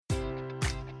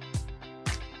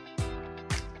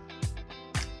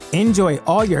Enjoy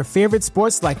all your favorite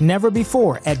sports like never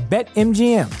before at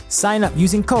BetMGM. Sign up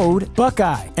using code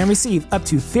Buckeye and receive up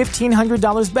to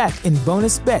 $1,500 back in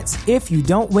bonus bets if you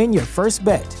don't win your first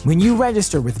bet. When you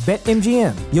register with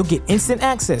BetMGM, you'll get instant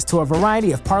access to a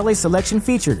variety of parlay selection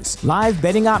features, live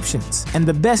betting options, and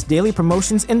the best daily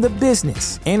promotions in the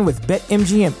business. And with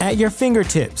BetMGM at your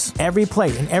fingertips, every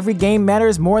play and every game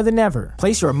matters more than ever.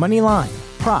 Place your money line,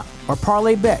 prop, or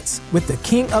parlay bets with the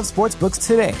king of sportsbooks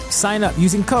today. Sign up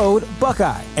using code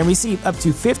Buckeye and receive up to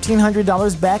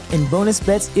 $1,500 back in bonus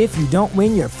bets if you don't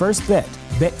win your first bet.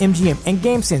 BetMGM and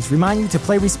GameSense remind you to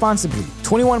play responsibly.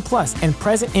 21 plus and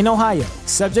present in Ohio,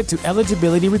 subject to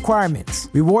eligibility requirements.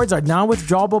 Rewards are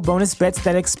non-withdrawable bonus bets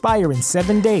that expire in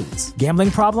 7 days. Gambling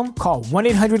problem? Call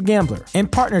 1-800-GAMBLER. In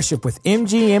partnership with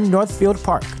MGM Northfield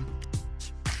Park.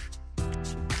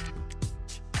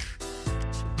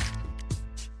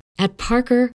 At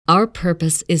Parker, our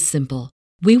purpose is simple.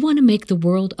 We want to make the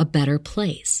world a better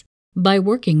place by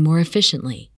working more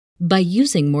efficiently, by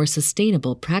using more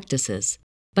sustainable practices,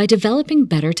 by developing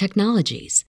better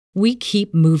technologies. We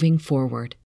keep moving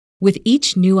forward. With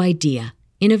each new idea,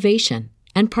 innovation,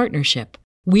 and partnership,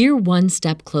 we're one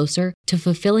step closer to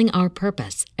fulfilling our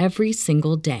purpose every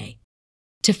single day.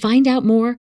 To find out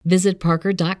more, visit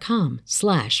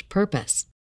parker.com/purpose.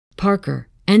 Parker,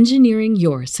 engineering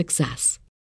your success.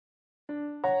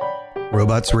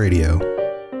 Robots Radio.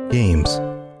 Games,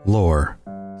 lore,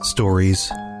 stories,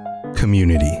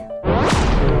 community.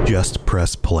 Just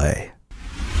press play.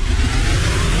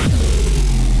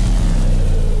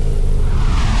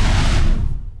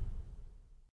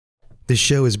 This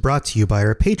show is brought to you by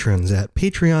our patrons at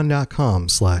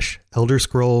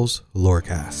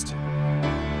patreon.com/ElderScrollsLorecast.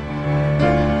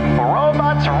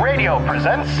 Robots Radio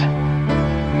presents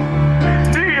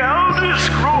The Elder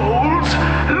Scrolls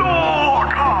Lorecast.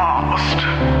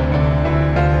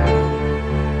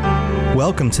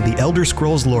 Welcome to the Elder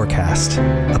Scrolls Lorecast,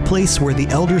 a place where the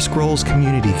Elder Scrolls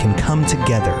community can come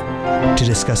together to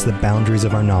discuss the boundaries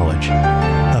of our knowledge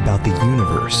about the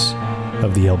universe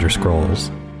of the Elder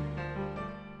Scrolls.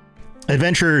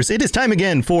 Adventurers, it is time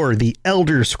again for the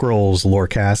Elder Scrolls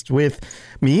Lorecast with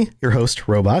me, your host,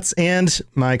 Robots, and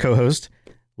my co-host,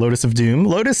 Lotus of Doom.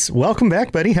 Lotus, welcome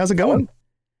back, buddy. How's it going?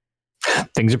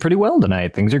 Things are pretty well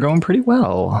tonight. Things are going pretty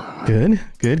well. Good.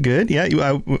 Yeah,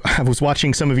 I was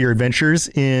watching some of your adventures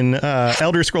in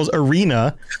Elder Scrolls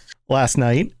Arena last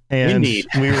night, and Indeed.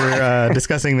 we were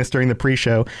discussing this during the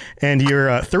pre-show, and your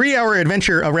 3-hour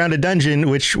adventure around a dungeon,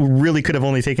 which really could have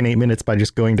only taken 8 minutes by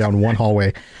just going down one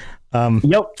hallway.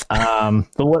 Yep.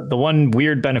 The one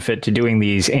weird benefit to doing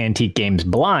these antique games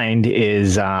blind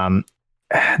is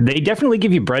they definitely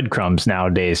give you breadcrumbs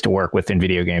nowadays to work with in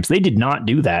video games. They did not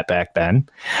do that back then.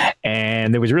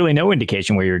 And there was really no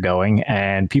indication where you're going.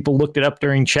 And people looked it up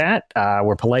during chat,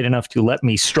 were polite enough to let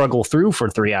me struggle through for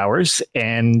 3 hours.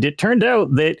 And it turned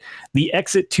out that the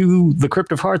exit to the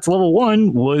Crypt of Hearts level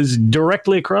 1 was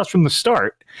directly across from the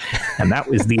start. And that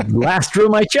was the last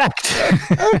room I checked.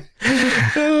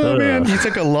 Oh, man. You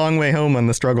took a long way home on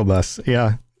the struggle bus.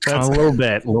 Yeah. A little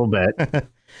bit.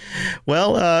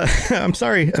 Well, I'm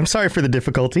sorry for the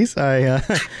difficulties. I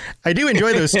do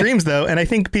enjoy those streams though, and I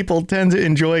think people tend to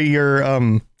enjoy your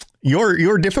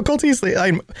difficulties.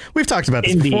 We've talked about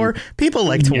this before. People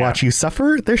like to watch you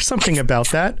suffer. There's something about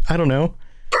that. I don't know.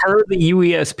 Per the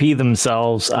UESP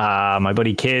themselves, my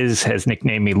buddy Kiz has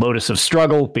nicknamed me Lotus of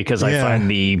Struggle because I find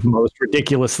the most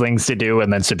ridiculous things to do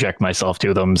and then subject myself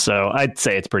to them. So I'd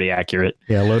say it's pretty accurate.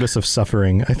 Yeah, Lotus of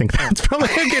Suffering. I think that's probably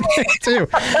a good name too.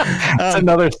 That's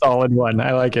another solid one.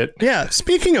 I like it. Yeah.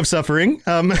 Speaking of suffering,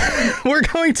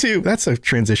 that's a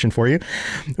transition for you.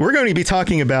 We're going to be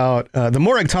talking about the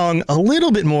Morag Tong a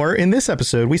little bit more in this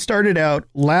episode. We started out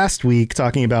last week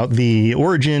talking about the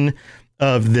origin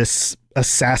of this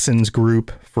assassins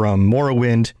group from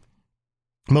Morrowind,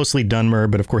 mostly Dunmer,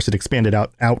 but of course it expanded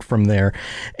out from there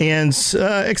and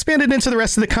expanded into the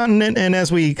rest of the continent. And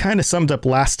as we kind of summed up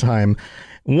last time,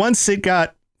 once it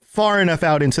got far enough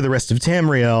out into the rest of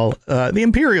Tamriel, the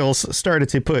Imperials started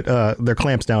to put their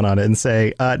clamps down on it and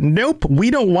say, nope,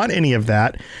 we don't want any of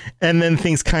that. And then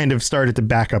things kind of started to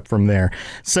back up from there.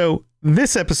 So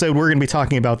this episode, we're going to be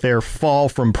talking about their fall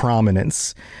from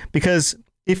prominence, because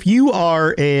if you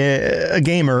are a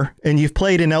gamer and you've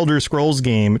played an Elder Scrolls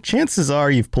game, chances are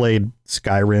you've played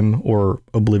Skyrim or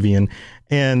Oblivion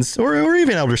or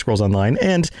even Elder Scrolls Online,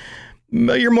 and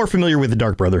you're more familiar with the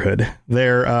Dark Brotherhood.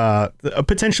 They're a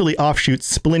potentially offshoot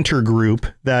splinter group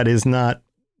that is not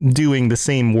doing the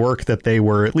same work that they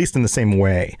were, at least in the same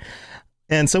way.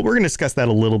 And so we're going to discuss that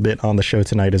a little bit on the show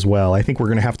tonight as well. I think we're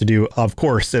going to have to do, of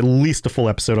course, at least a full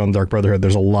episode on Dark Brotherhood.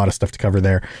 There's a lot of stuff to cover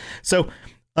there. So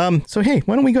So, hey,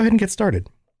 why don't we go ahead and get started?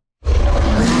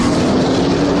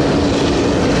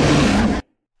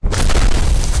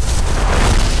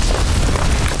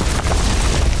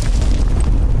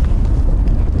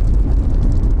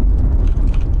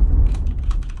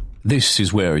 This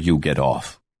is where you get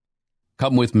off.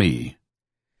 Come with me.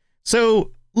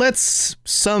 So let's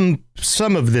sum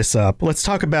of this up. Let's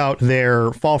talk about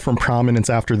their fall from prominence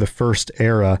after the First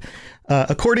Era.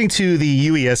 According to the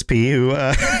UESP,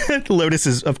 who Lotus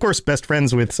is, of course, best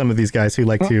friends with some of these guys who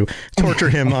like to torture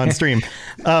him on stream.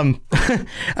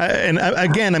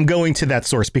 Again, I'm going to that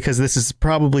source because this is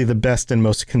probably the best and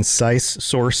most concise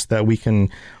source that we can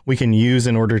use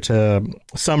in order to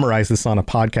summarize this on a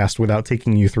podcast without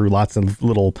taking you through lots of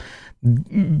little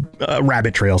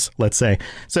rabbit trails, let's say.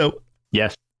 So,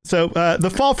 yes. So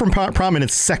the fall from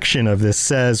prominence section of this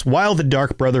says, while the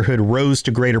Dark Brotherhood rose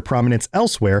to greater prominence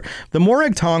elsewhere, the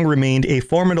Morag Tong remained a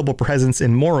formidable presence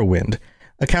in Morrowind.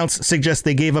 Accounts suggest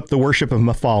they gave up the worship of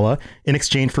Mephala in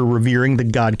exchange for revering the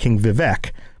god King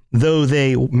Vivek, though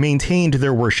they maintained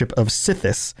their worship of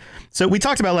Sithis. So we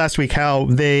talked about last week how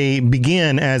they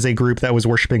began as a group that was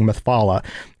worshiping Mephala,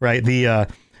 right? The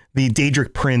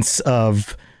Daedric prince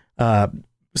of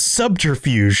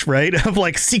subterfuge, right? Of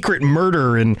like secret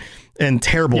murder and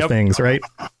terrible things, right?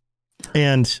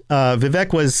 And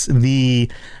Vivek was the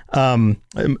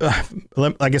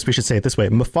I guess we should say it this way.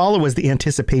 Mephala was the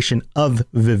anticipation of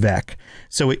Vivek.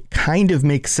 So it kind of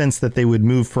makes sense that they would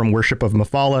move from worship of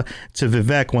Mephala to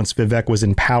Vivek once Vivek was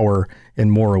in power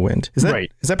in Morrowind. Is that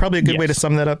right? Is that probably a good way to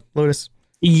sum that up, Lotus?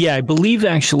 Yeah, I believe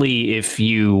actually if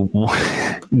you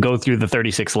go through the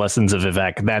 36 lessons of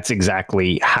Vivek, that's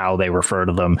exactly how they refer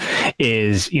to them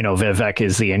is, Vivek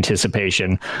is the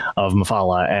anticipation of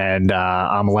Mephala and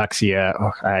Amalexia.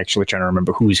 I actually trying to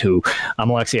remember who's who.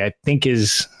 Amalexia, I think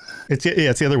is... It's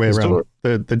the other way around.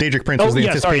 The Daedric Prince was the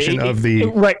anticipation of the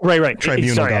right.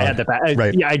 Tribunal. Sorry, I had that back.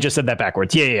 Right. Yeah, I just said that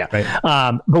backwards. Yeah. Right.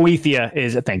 Boethia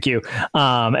is thank you.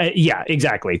 Yeah,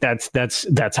 exactly.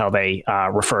 That's how they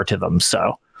refer to them.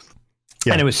 So,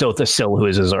 and it was Sotha who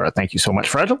is Azura. Thank you so much,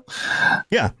 Fragile.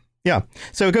 Yeah.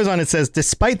 So it goes on. It says,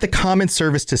 despite the common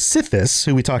service to Sithis,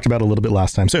 who we talked about a little bit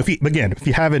last time. So if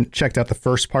you haven't checked out the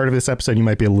first part of this episode, you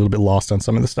might be a little bit lost on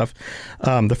some of the stuff.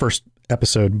 The first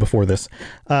episode before this,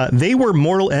 they were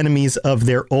mortal enemies of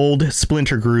their old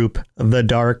splinter group, the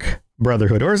Dark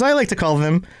Brotherhood, or as I like to call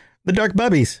them, the Dark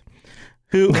Bubbies,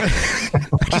 who I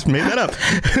just made that up,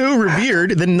 who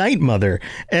revered the Night Mother.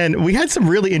 And we had some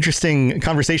really interesting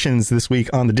conversations this week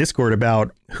on the Discord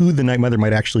about who the Night Mother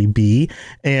might actually be.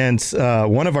 And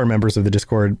one of our members of the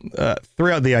Discord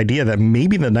threw out the idea that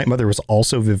maybe the Night Mother was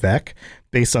also Vivek,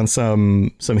 based on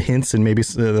some hints and maybe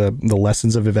the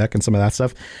lessons of Vivek and some of that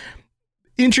stuff.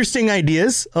 Interesting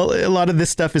ideas. A lot of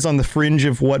this stuff is on the fringe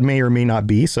of what may or may not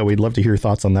be. So we'd love to hear your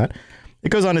thoughts on that. It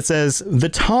goes on. It says the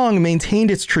Tong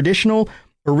maintained its traditional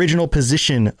original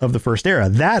position of the First Era,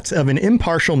 that of an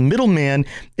impartial middleman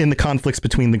in the conflicts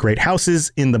between the great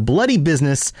houses in the bloody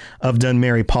business of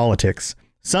Dunmerry politics.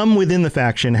 Some within the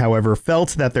faction, however,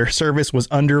 felt that their service was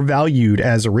undervalued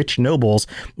as rich nobles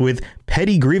with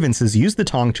petty grievances used the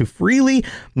Tong too freely,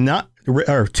 not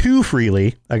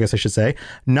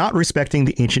respecting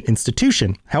the ancient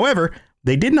institution. However,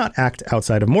 they did not act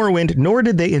outside of Morrowind, nor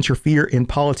did they interfere in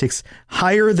politics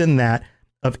higher than that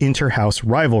of inter-house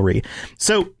rivalry.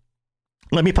 So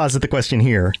let me posit the question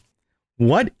here.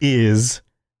 What is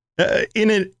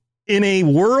in a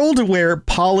world where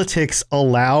politics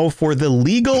allow for the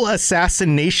legal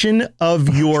assassination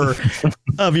of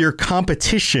your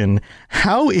competition,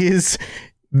 how is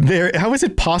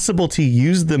it possible to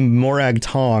use the Morag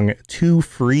Tong too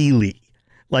freely?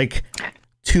 Like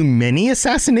too many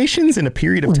assassinations in a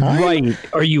period of time? Right.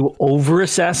 Are you over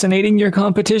assassinating your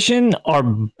competition?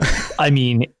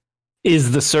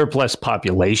 Is the surplus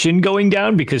population going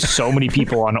down because so many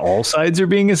people on all sides are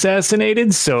being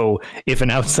assassinated? So if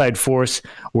an outside force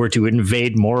were to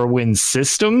invade Morrowind's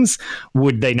systems,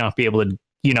 would they not be able to,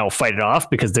 fight it off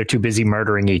because they're too busy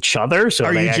murdering each other? So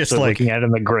are they just looking at it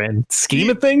in the grand scheme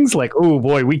of things? Like, oh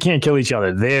boy, we can't kill each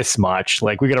other this much.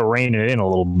 Like, we got to rein it in a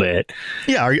little bit.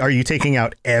 Yeah. Are you taking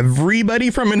out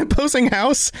everybody from an opposing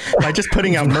house by just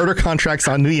putting out murder contracts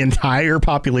on the entire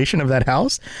population of that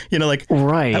house?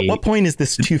 Right. At what point is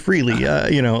this too freely?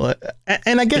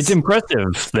 And I guess it's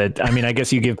impressive that, I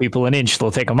guess you give people an inch,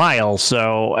 they'll take a mile.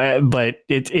 So, but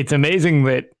it's amazing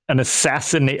that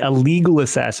a legal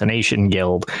assassination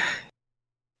guild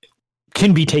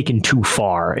can be taken too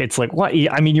far. It's like, what?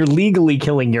 You're legally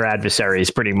killing your adversaries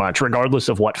pretty much, regardless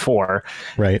of what for.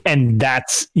 Right. And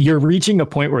you're reaching a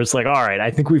point where it's like, all right,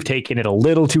 I think we've taken it a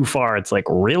little too far. It's like,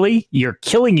 really? You're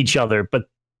killing each other, but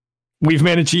we've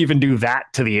managed to even do that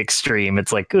to the extreme.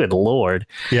 It's like, good Lord.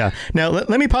 Yeah. Now, let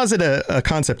me posit a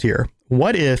concept here.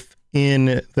 What if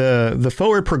in the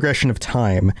forward progression of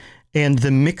time and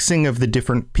the mixing of the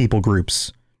different people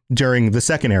groups during the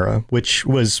second era, which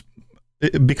was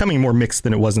becoming more mixed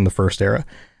than it was in the first era,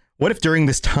 what if during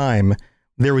this time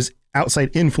there was outside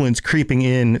influence creeping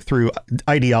in through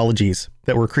ideologies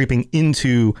that were creeping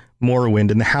into Morrowind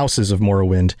and the houses of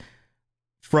Morrowind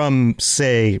from,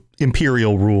 say,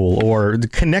 imperial rule or the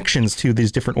connections to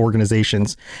these different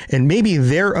organizations, and maybe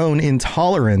their own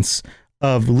intolerance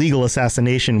of legal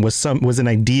assassination was an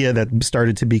idea that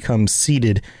started to become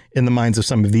seeded in the minds of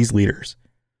some of these leaders.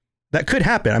 That could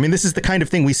happen. I mean, this is the kind of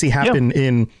thing we see happen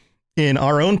in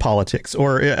our own politics,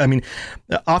 or I mean,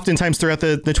 oftentimes throughout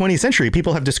the 20th century,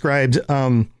 people have described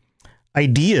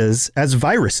ideas as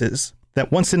viruses, that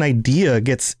once an idea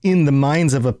gets in the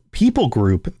minds of a people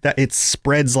group, that it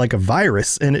spreads like a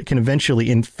virus and it can eventually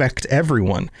infect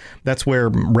everyone. That's where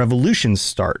revolutions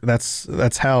start.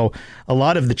 That's how a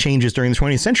lot of the changes during the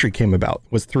 20th century came about,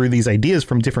 was through these ideas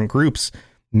from different groups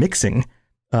mixing,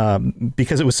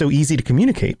 because it was so easy to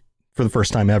communicate for the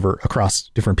first time ever across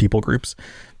different people groups.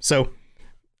 So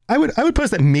I would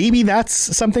post that maybe that's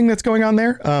something that's going on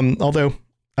there. Although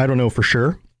I don't know for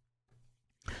sure.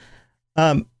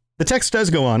 The text does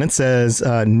go on and says,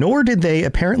 nor did they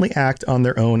apparently act on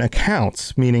their own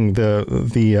accounts, meaning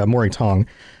the Morag Tong,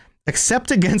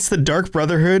 except against the Dark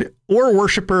Brotherhood or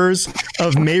worshippers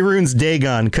of Mehrunes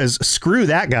Dagon, because screw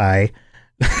that guy.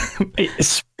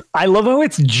 I love how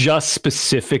it's just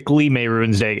specifically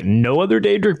Mehrunes Dagon. No other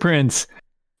Daedric Prince,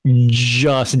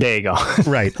 just Dagon.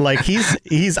 Right. Like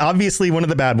he's obviously one of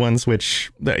the bad ones,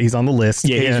 which he's on the list.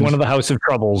 Yeah, he's one of the House of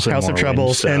Troubles.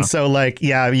 And so like,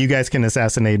 yeah, you guys can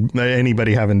assassinate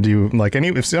anybody having to do like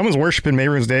if someone's worshiping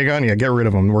Mehrunes Dagon, yeah, get rid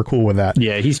of them. We're cool with that.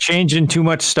 Yeah, he's changing too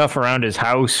much stuff around his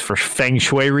house for feng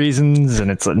shui reasons,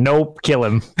 and it's like, nope, kill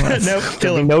him. Nope,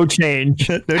 kill him. No change.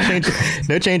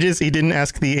 No changes. He didn't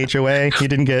ask the HOA. He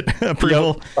didn't get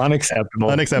approval. Yep.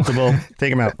 Unacceptable.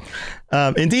 Take him out.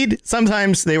 Indeed,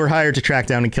 sometimes they were hired to track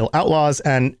down and kill outlaws,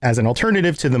 and as an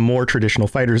alternative to the more traditional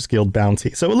Fighters Guild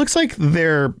bounty. So it looks like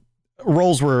their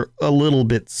roles were a little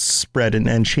bit spread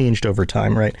and changed over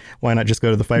time, right? Why not just go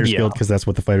to the Fighters Guild? Because that's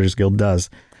what the Fighters Guild does.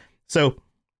 So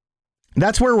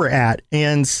that's where we're at.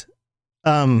 And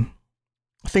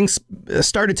things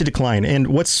started to decline. And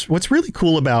what's really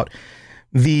cool about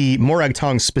the Morag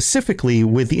Tong specifically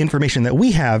with the information that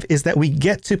we have is that we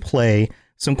get to play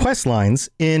some quest lines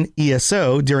in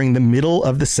ESO during the middle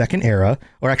of the second era,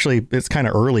 or actually it's kind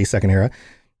of early second era,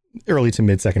 early to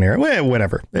mid second era,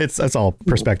 whatever. It's all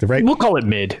perspective, right? We'll call it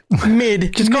mid.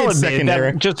 Just call it second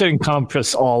era. Just to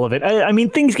encompass all of it. I mean,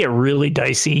 things get really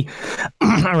dicey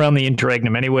around the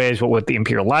interregnum anyways, with the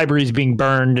Imperial Libraries being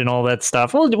burned and all that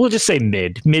stuff. We'll just say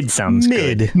mid. Mid sounds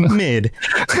good. Mid.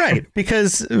 Right.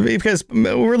 Because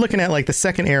we're looking at like the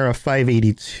second era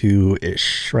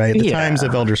 582-ish, right? The times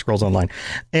of Elder Scrolls Online.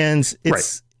 And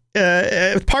it's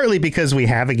partly because we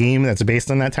have a game that's based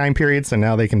on that time period, so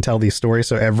now they can tell these stories,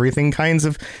 so everything kind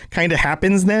of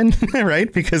happens then,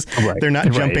 right? Because they're not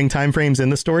jumping time frames in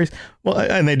the stories. Well,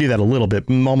 and they do that a little bit.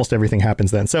 Almost everything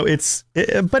happens then. So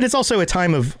but it's also a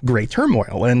time of great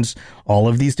turmoil and all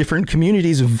of these different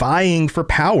communities vying for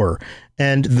power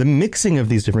and the mixing of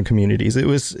these different communities. It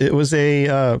was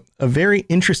a very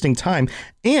interesting time,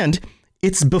 and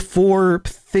it's before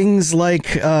things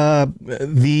like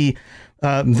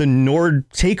the Nord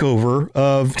takeover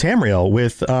of Tamriel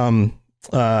with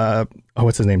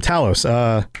what's his name? Talos.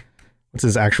 What's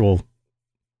his actual?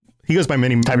 He goes by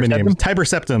many names. Tiber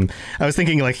Septim. I was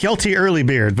thinking like Hjalti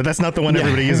Earlybeard, but that's not the one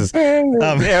everybody uses. I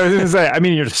was gonna say, I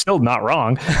mean, you're still not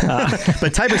wrong.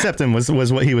 But Tiber Septim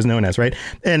was what he was known as, right?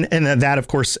 And that of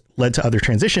course led to other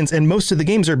transitions, and most of the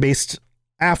games are based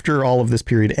after all of this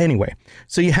period anyway.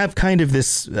 So you have kind of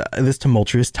this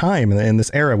tumultuous time in this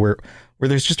era where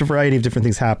there's just a variety of different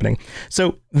things happening.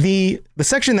 So the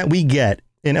section that we get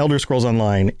in Elder Scrolls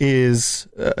Online is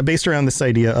based around this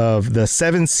idea of the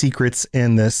 7 secrets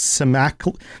and the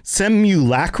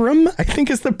simulacrum, I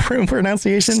think is the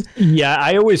pronunciation. Yeah,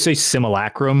 I always say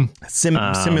simulacrum.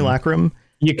 Simulacrum.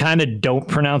 You kind of don't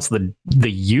pronounce the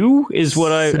U is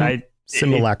what I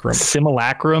simulacrum.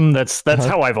 Simulacrum. That's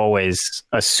how I've always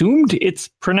assumed it's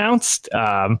pronounced.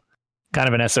 Kind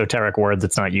of an esoteric word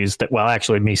that's not used. Well,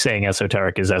 actually, me saying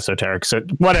esoteric is esoteric. So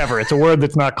whatever. It's a word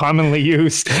that's not commonly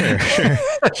used.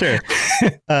 Sure.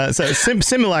 So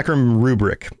simulacrum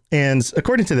rubric. And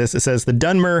according to this, it says the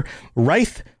Dunmer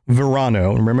Wraith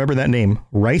Verano, remember that name,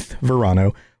 Wraith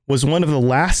Verano, was one of the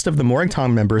last of the Morag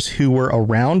Tong members who were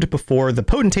around before the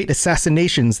potentate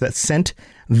assassinations that sent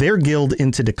their guild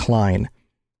into decline.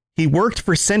 He worked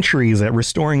for centuries at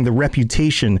restoring the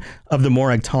reputation of the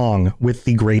Morag Tong with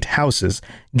the great houses,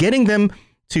 getting them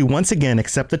to once again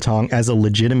accept the Tong as a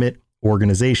legitimate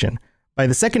organization. By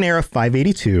the Second Era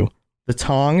 582, the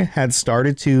Tong had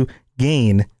started to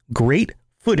gain great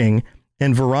footing,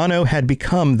 and Verano had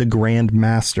become the Grand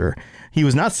Master. He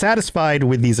was not satisfied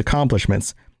with these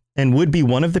accomplishments and would be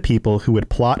one of the people who would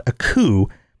plot a coup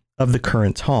of the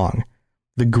current Tong.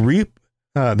 The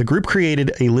group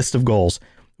created a list of goals,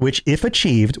 which, if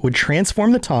achieved, would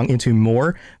transform the Tong into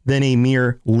more than a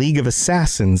mere League of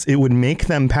Assassins. It would make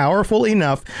them powerful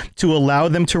enough to allow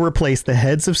them to replace the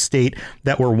heads of state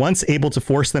that were once able to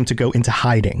force them to go into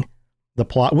hiding. The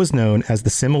plot was known as the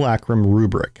Simulacrum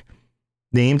Rubric,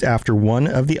 named after one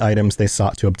of the items they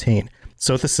sought to obtain,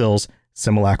 Sothasil's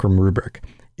Simulacrum Rubric.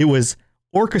 It was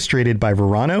orchestrated by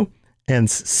Verano and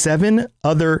 7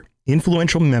 other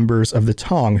influential members of the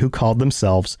Tong who called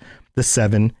themselves the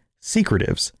 7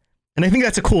 Secretives. And I think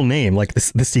that's a cool name, like the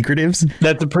Secretives.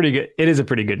 It is a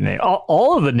pretty good name.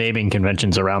 All of the naming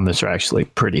conventions around this are actually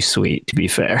pretty sweet, to be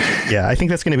fair. Yeah, I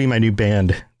think that's going to be my new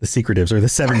band, the Secretives, or the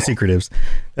 7 Secretives.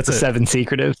 That's the 7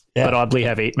 Secretives, yeah. But oddly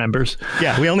have 8 members.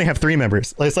 Yeah, we only have 3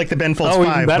 members. It's like the Ben Folds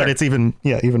 5, but it's even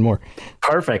more.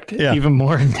 Perfect. Yeah. Even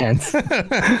more intense.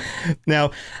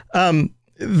 Now,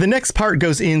 the next part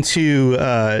goes into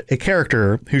a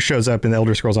character who shows up in the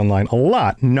Elder Scrolls Online a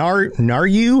lot,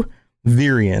 Naryu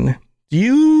Virian. Do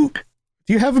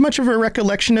you have much of a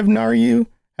recollection of Naryu?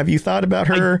 Have you thought about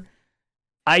her?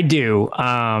 I do.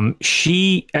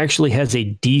 She actually has a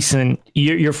decent.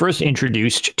 You're first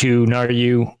introduced to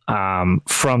Naryu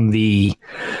from the.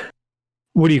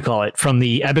 What do you call it? From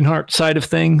the Ebonheart side of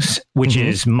things, which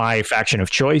is my faction of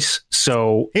choice.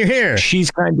 So here. She's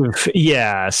kind of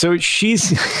So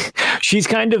she's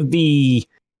kind of the.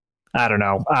 I don't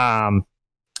know.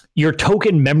 Your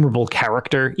token memorable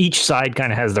character. Each side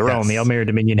kind of has their own. The Elmira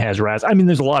Dominion has Raz. I mean,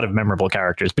 there's a lot of memorable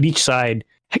characters, but each side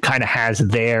kind of has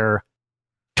their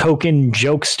token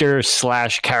jokester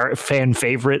 / fan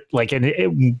favorite. Like,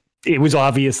 and it was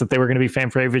obvious that they were going to be fan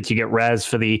favorites. You get Raz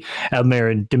for the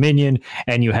Elmira Dominion,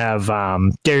 and you have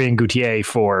Darian Gautier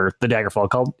for the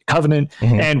Daggerfall Covenant,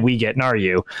 and we get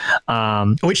Naryu.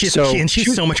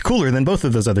 She's so much cooler than both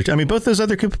of those other. I mean, both those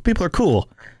other people are cool.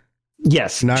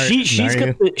 Yes,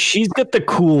 she's got the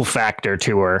cool factor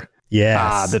to her.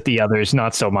 Yes, that the others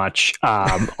not so much.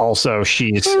 Also,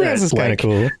 she's kind of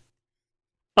cool.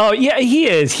 Oh yeah, he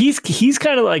is. He's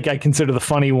kind of like I consider the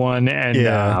funny one, and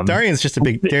Darian's just a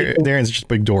big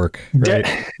dork. Right?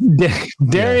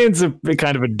 Darian's a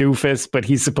kind of a doofus, but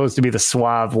he's supposed to be the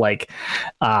suave, like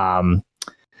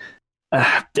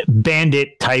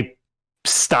bandit type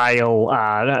style.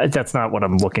 That's not what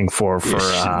I'm looking for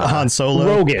Han Solo.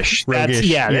 Roguish.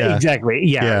 Exactly.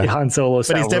 Yeah, Han Solo.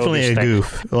 But he's definitely a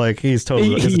goof. Like he's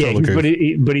totally goof.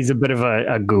 But he's a bit of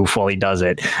a goof while he does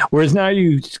it. Whereas now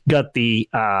you got the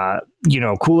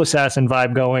cool assassin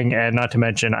vibe going, and not to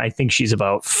mention, I think she's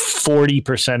about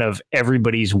 40% of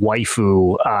everybody's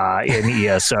waifu in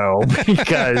ESO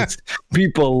because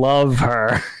people love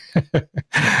her.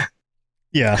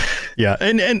 Yeah,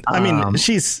 and I mean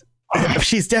she's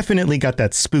definitely got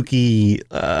that spooky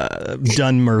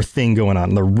Dunmer thing going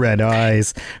on. The red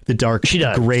eyes, the dark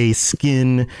gray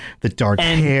skin, the dark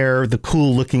hair, the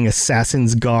cool looking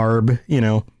assassin's garb,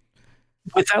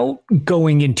 Without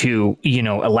going into,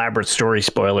 elaborate story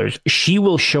spoilers, she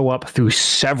will show up through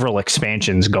several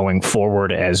expansions going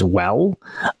forward as well.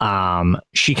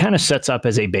 She kind of sets up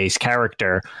as a base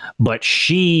character, but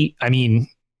even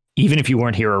if you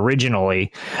weren't here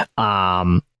originally,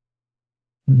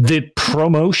 the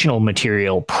promotional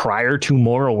material prior to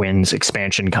Morrowind's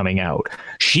expansion coming out,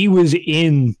 she was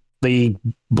in the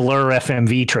Blur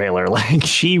FMV trailer. Like,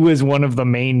 she was one of the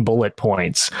main bullet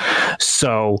points.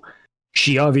 So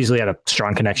she obviously had a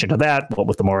strong connection to that. But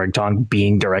with the Morag Tong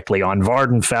being directly on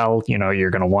Vardenfell,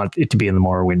 you're going to want it to be in the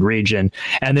Morrowind region.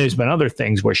 And there's been other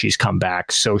things where she's come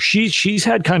back. So she's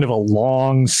had kind of a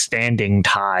long standing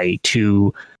tie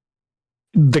to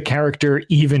the character,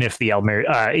 even if the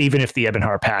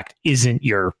Ebonheart Pact isn't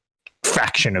your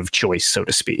faction of choice, so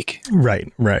to speak. Right.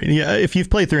 Yeah, if you've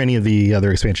played through any of the other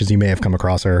expansions, you may have come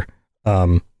across her.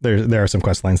 There are some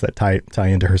quest lines that tie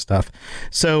into her stuff.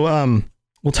 So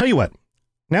we'll tell you what.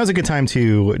 Now's a good time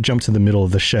to jump to the middle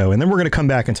of the show, and then we're going to come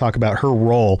back and talk about her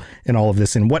role in all of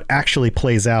this and what actually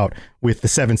plays out with the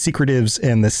 7 Secretives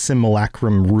and the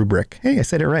Simulacrum Rubric. Hey, I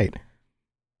said it right.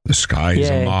 The skies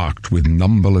are marked with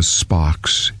numberless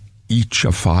sparks, each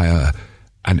a fire,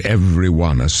 and every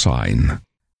one a sign.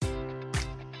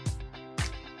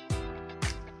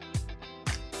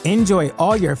 Enjoy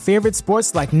all your favorite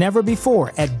sports like never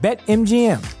before at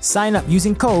BetMGM. Sign up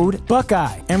using code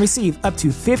Buckeye and receive up to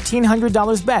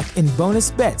 $1,500 back in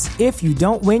bonus bets if you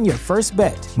don't win your first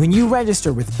bet. When you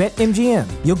register with BetMGM,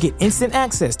 you'll get instant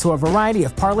access to a variety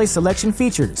of parlay selection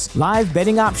features, live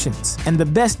betting options, and the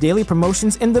best daily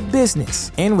promotions in the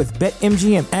business. And with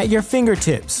BetMGM at your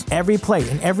fingertips, every play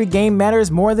and every game matters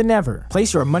more than ever.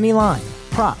 Place your money line,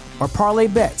 prop, or parlay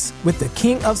bets with the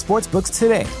king of sportsbooks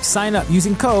today. Sign up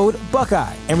using code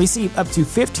Buckeye and receive up to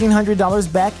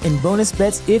 $1,500 back in bonus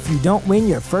bets if you don't win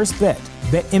your first bet.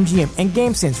 BetMGM and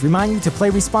GameSense remind you to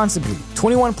play responsibly.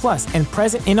 21 plus and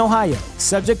present in Ohio,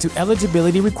 subject to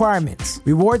eligibility requirements.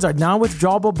 Rewards are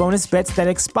non-withdrawable bonus bets that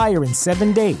expire in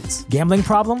 7 days. Gambling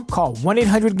problem? Call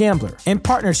 1-800-GAMBLER. In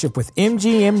partnership with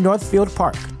MGM Northfield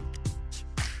Park.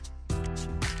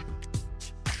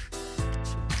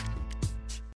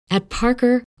 At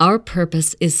Parker, our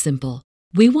purpose is simple.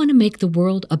 We want to make the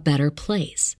world a better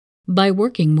place by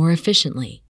working more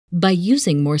efficiently, by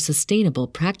using more sustainable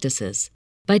practices,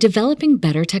 by developing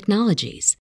better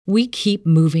technologies. We keep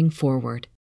moving forward.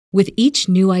 With each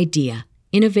new idea,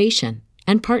 innovation,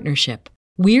 and partnership,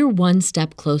 we're one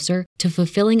step closer to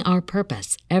fulfilling our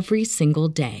purpose every single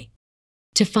day.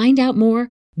 To find out more,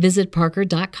 visit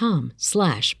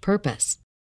parker.com/purpose.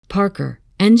 Parker,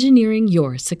 engineering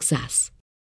your success.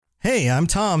 Hey, I'm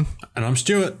Tom. And I'm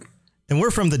Stuart. And we're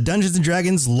from the Dungeons &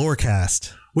 Dragons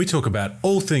Lorecast. We talk about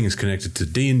all things connected to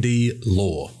D&D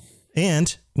lore.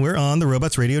 And we're on the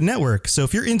Robots Radio Network. So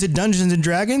if you're into Dungeons &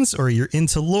 Dragons or you're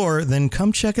into lore, then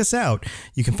come check us out.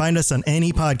 You can find us on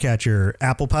any podcatcher,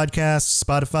 Apple Podcasts,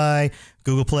 Spotify,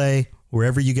 Google Play,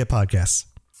 wherever you get podcasts.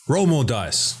 Roll more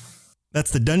dice. That's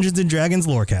the Dungeons & Dragons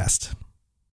Lorecast.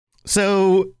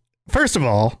 So, first of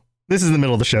all, this is the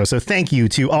middle of the show, so thank you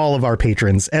to all of our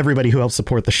patrons, everybody who helps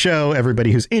support the show,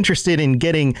 everybody who's interested in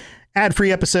getting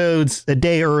ad-free episodes a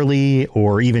day early,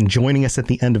 or even joining us at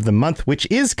the end of the month, which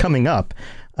is coming up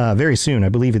very soon. I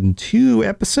believe in 1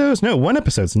 episode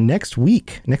next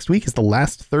week. Next week is the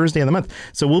last Thursday of the month,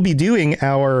 so we'll be doing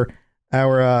our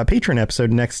patron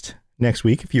episode next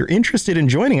week. If you're interested in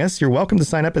joining us, you're welcome to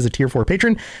sign up as a tier 4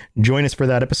 patron. Join us for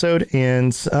that episode.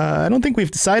 And I don't think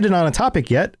we've decided on a topic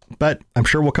yet, but I'm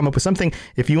sure we'll come up with something.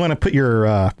 If you want to put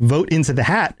your vote into the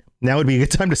hat, now would be a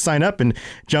good time to sign up and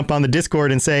jump on the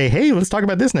Discord and say, hey, let's talk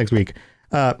about this next week.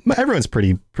 Everyone's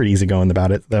pretty easygoing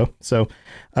about it, though. So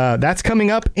that's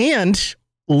coming up. And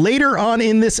later on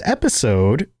in this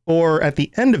episode, or at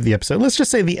the end of the episode, let's just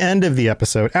say the end of the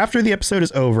episode, after the episode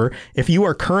is over, if you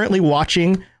are currently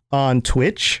watching on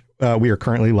Twitch, we are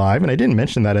currently live, and I didn't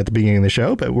mention that at the beginning of the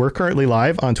show, but we're currently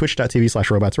live on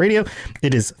twitch.tv/robotsradio.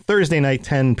 It is Thursday night,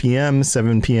 10 p.m.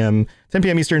 Eastern, 7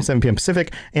 p.m.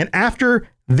 Pacific. And after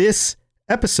this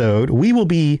episode, we will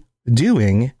be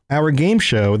doing our game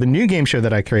show, the new game show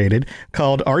that I created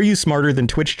called Are You Smarter Than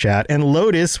Twitch Chat? And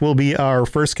Lotus will be our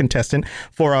first contestant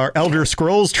for our Elder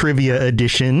Scrolls Trivia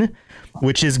Edition,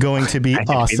 which is going to be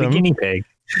awesome. Be the guinea pig.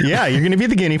 Yeah, you're going to be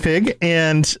the guinea pig.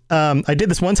 And I did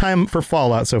this one time for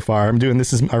Fallout so far.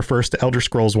 This is our first Elder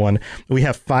Scrolls one. We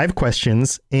have 5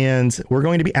 questions, and we're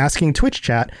going to be asking Twitch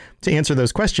chat to answer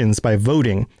those questions by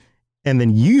voting. And then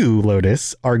you,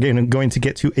 Lotus, are going to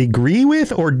get to agree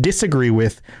with or disagree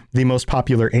with the most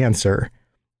popular answer.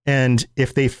 And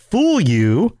if they fool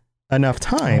you enough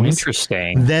times,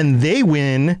 interesting, then they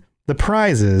win the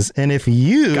prizes. And if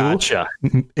you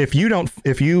if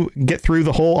you get through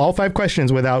all 5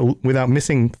 questions without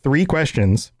missing 3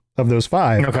 questions of those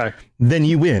 5, then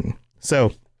you win.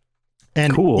 So,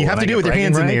 and cool. You have to do it with your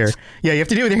hands in the air. Yeah, you have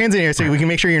to do it with your hands in the air so we can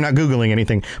make sure you're not Googling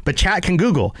anything. But chat can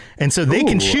Google. And so they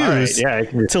can choose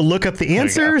to look up the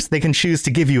answers. They can choose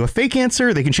to give you a fake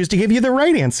answer. They can choose to give you the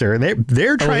right answer.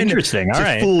 They're trying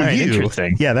to fool you.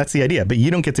 Yeah, that's the idea. But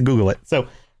you don't get to Google it. So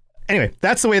anyway,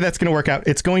 that's the way that's going to work out.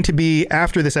 It's going to be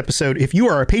after this episode. If you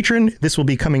are a patron, this will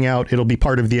be coming out. It'll be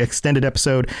part of the extended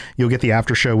episode. You'll get the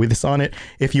after show with us on it.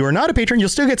 If you are not a patron, you'll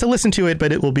still get to listen to it,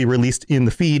 but it will be released in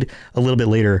the feed a little bit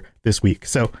later this week.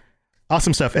 So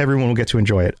awesome stuff. Everyone will get to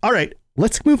enjoy it. All right,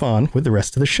 let's move on with the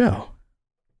rest of the show.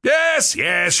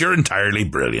 Yes, you're entirely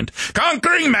brilliant.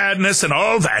 Conquering madness and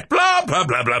all that. Blah, blah,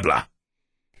 blah, blah, blah.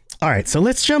 All right, so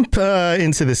let's jump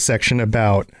into this section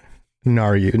about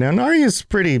Naryu. Now, Naryu is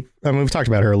pretty, we've talked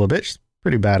about her a little bit. She's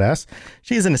pretty badass.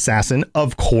 She's an assassin,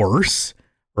 of course,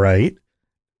 right?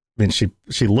 I mean, she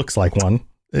looks like one.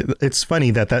 It's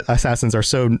funny that assassins are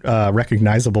so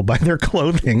recognizable by their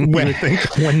clothing.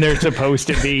 When they're supposed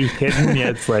to be hidden, yeah,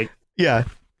 it's like... Yeah,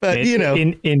 but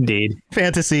indeed.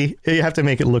 Fantasy, you have to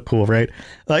make it look cool, right?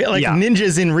 Like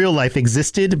ninjas in real life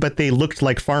existed, but they looked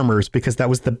like farmers because that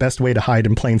was the best way to hide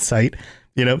in plain sight.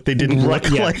 They didn't look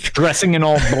like dressing in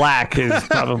all black is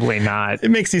probably not.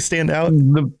 It makes you stand out.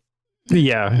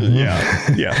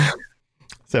 Yeah.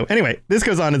 So anyway, this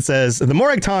goes on and says the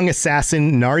Morag Tong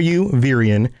assassin Naryu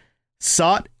Virian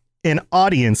sought an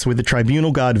audience with the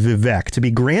tribunal god Vivek to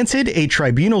be granted a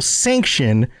tribunal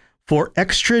sanction for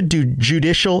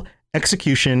extrajudicial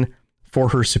execution for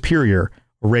her superior,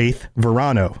 Wraith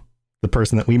Verano, the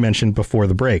person that we mentioned before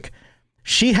the break.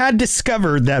 She had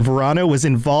discovered that Verano was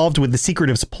involved with the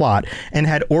Secretives plot and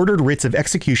had ordered writs of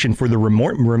execution for the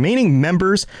remaining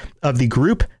members of the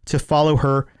group to follow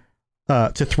her,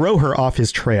 to throw her off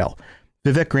his trail.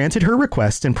 Vivek granted her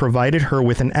request and provided her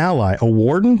with an ally, a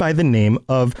warden by the name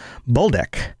of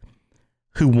Buldek,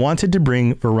 who wanted to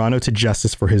bring Verano to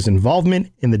justice for his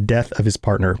involvement in the death of his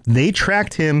partner. They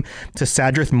tracked him to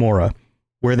Sadrith Mora,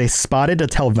 where they spotted a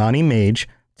Telvanni mage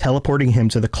teleporting him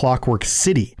to the Clockwork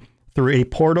City through a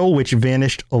portal which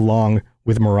vanished along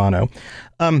with Morano.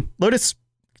 Lotus,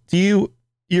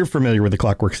 you're familiar with the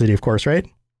Clockwork City, of course, right?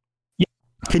 Yeah.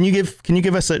 Can you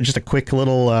give us just a quick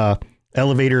little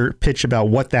elevator pitch about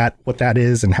what that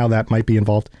is and how that might be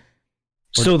involved?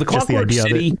 So the Clockwork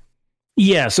City.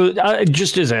 Yeah. So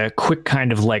just as a quick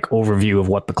kind of like overview of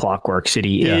what the Clockwork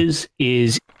City is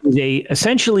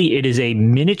essentially it is a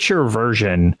miniature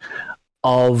version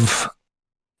of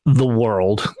the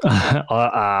world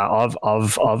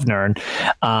of Nirn.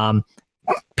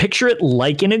 Picture it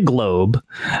like in a globe,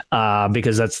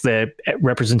 because that's the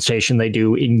representation they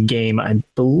do in game. I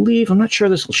believe, I'm not sure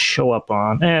this will show up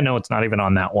on. No, it's not even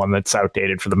on that one. That's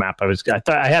outdated for the map. I thought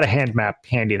I had a hand map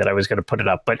handy that I was going to put it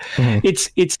up, but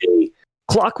it's a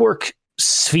clockwork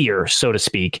sphere, so to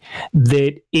speak,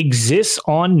 that exists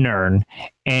on Nirn,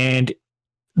 and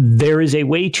there is a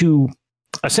way to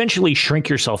essentially shrink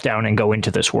yourself down and go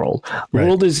into this world. Right.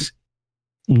 World is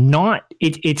not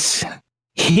it's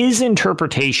his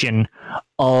interpretation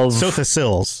of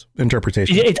Sothasil's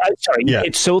interpretation. It's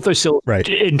Sothasil's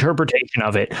interpretation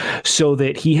of it, so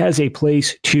that he has a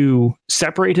place to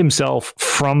separate himself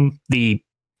from the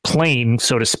plane,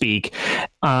 so to speak,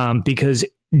 because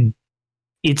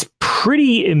it's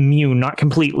pretty immune, not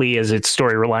completely, as its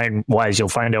storyline wise, you'll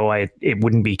find out why it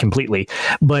wouldn't be completely,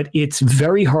 but it's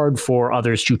very hard for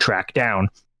others to track down,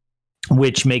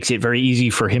 which makes it very easy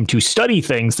for him to study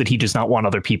things that he does not want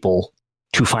other people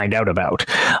to find out about.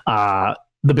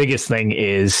 The biggest thing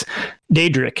is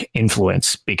Daedric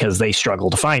influence, because they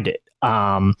struggle to find it.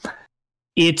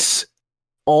 It's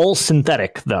all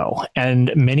synthetic, though,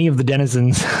 and many of the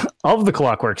denizens of the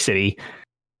Clockwork City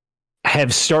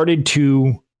have started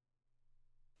to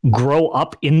grow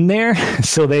up in there,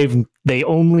 so they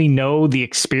only know the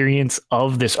experience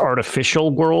of this artificial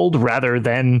world rather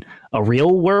than a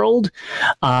real world.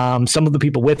 Some of the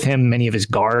people with him, many of his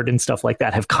guard and stuff like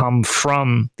that, have come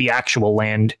from the actual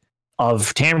land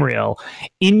of Tamriel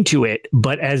into it,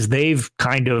 but as they've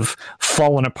kind of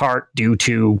fallen apart due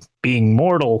to being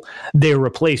mortal, they're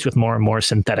replaced with more and more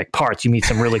synthetic parts. You meet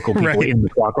some really cool people in the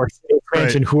Clockwork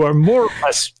City who are more or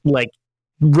less like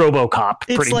RoboCop.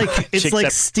 It's like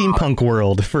steampunk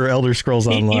world for Elder Scrolls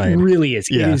Online. It really is.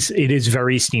 Yeah. It is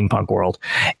very steampunk world,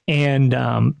 and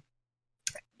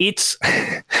it's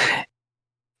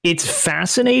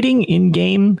fascinating in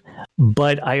game.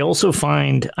 But I also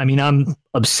find, I'm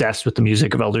obsessed with the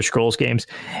music of Elder Scrolls games,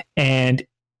 and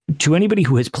to anybody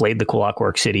who has played the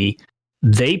Clockwork City,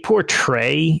 they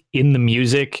portray in the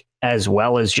music as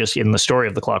well as just in the story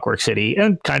of the Clockwork City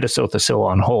and kind of Sothasil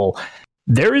on whole.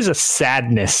 There is a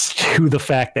sadness to the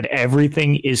fact that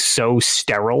everything is so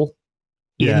sterile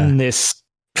in this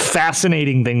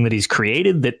fascinating thing that he's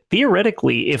created that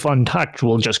theoretically, if untouched,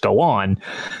 will just go on.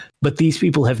 But these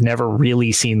people have never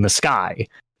really seen the sky.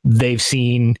 They've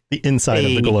seen the inside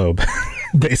of the globe,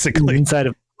 basically. The inside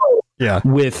of the globe,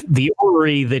 with the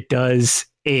orrery that does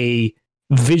a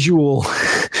visual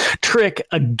trick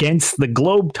against the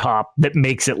globe top that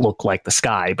makes it look like the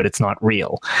sky, but it's not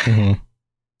real. Mm-hmm.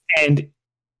 And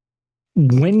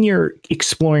when you're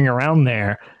exploring around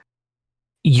there,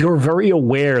 you're very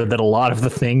aware that a lot of the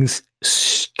things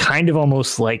kind of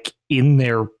almost like in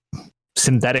their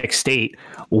synthetic state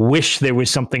wish there was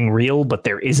something real, but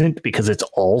there isn't, because it's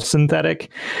all synthetic.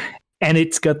 And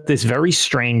it's got this very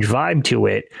strange vibe to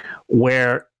it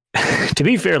where, to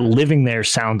be fair, living there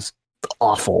sounds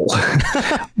awful,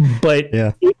 but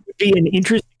it would be an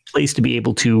interesting place to be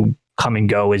able to come and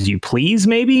go as you please,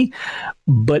 maybe.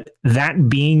 But that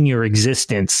being your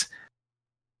existence,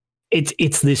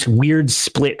 it's this weird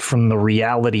split from the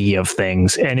reality of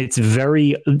things. And it's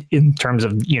very, in terms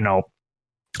of,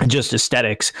 just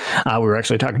aesthetics, we were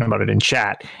actually talking about it in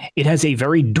chat, it has a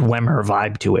very Dwemer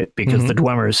vibe to it, because the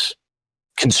Dwemers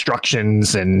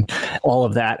constructions and all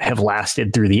of that have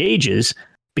lasted through the ages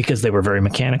because they were very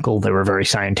mechanical, they were very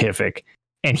scientific,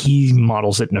 and he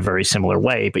models it in a very similar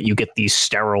way, but you get these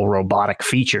sterile robotic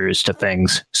features to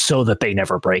things so that they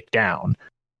never break down.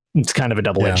 It's kind of a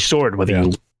double-edged sword, whether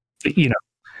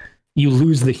you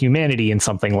lose the humanity in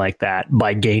something like that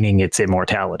by gaining its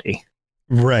immortality.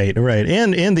 Right.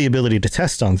 And the ability to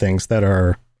test on things that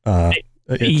are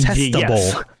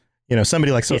testable. Yes.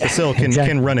 Somebody like Sophocil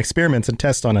can run experiments and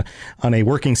test on a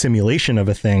working simulation of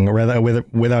a thing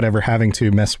without ever having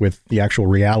to mess with the actual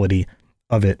reality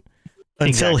of it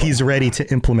until he's ready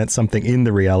to implement something in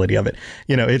the reality of it.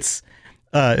 It's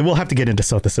we'll have to get into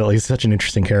Sophocil. He's such an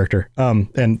interesting character. And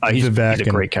he's a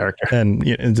great character. And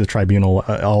the Tribunal,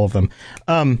 all of them.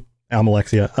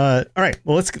 Almalexia. All right.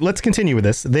 Well, let's continue with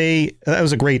this. That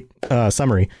was a great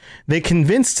summary. They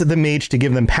convinced the mage to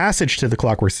give them passage to the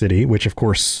Clockwork City, which of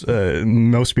course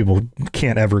most people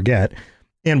can't ever get.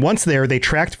 And once there, they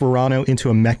tracked Verano into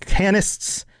a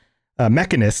mechanist's, I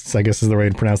guess is the way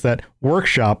to pronounce that,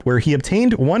 workshop where he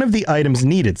obtained one of the items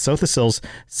needed, Sothocil's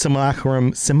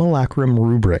simulacrum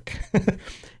rubric.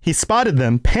 He spotted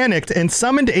them, panicked, and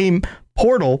summoned a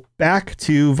portal back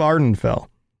to Vardenfell.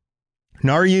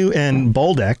 Naryu and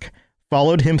Boldek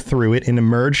followed him through it and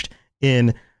emerged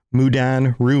in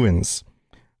Mudan ruins.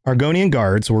 Argonian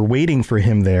guards were waiting for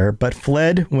him there, but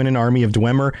fled when an army of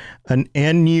Dwemer and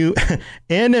Animunculi,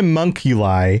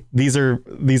 these are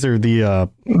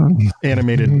the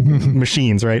animated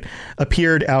machines, right,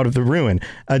 appeared out of the ruin.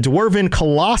 A dwarven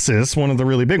colossus, one of the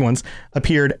really big ones,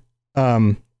 appeared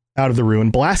out of the ruin,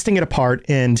 blasting it apart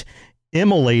and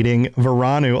immolating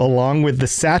Varanu along with the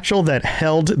satchel that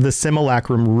held the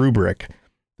simulacrum rubric.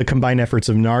 The combined efforts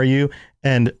of Naryu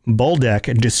and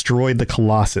Boldek destroyed the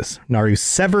Colossus. Naryu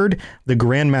severed the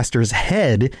Grandmaster's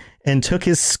head and took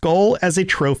his skull as a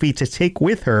trophy to take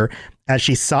with her as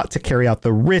she sought to carry out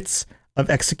the writs of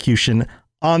execution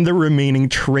on the remaining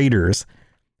traitors.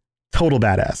 Total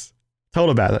badass.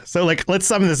 So let's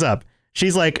sum this up.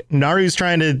 She's like, Naru's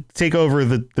trying to take over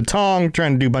the Tong,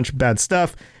 trying to do a bunch of bad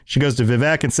stuff. She goes to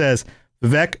Vivek and says,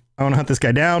 Vivek, I want to hunt this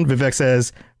guy down. Vivek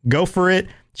says, go for it.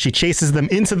 She chases them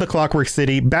into the Clockwork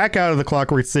City, back out of the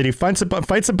Clockwork City, fights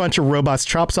a bunch of robots,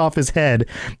 chops off his head,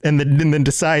 and then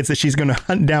decides that she's going to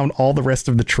hunt down all the rest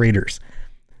of the traitors.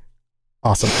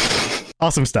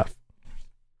 Awesome stuff.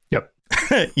 Yep.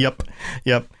 Yep.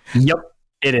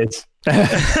 It is.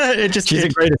 She's a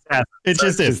great assassin. It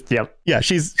just is. Yep. Yeah,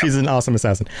 she's an awesome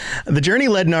assassin. The journey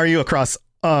led Naryu across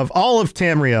of all of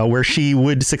Tamriel, where she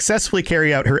would successfully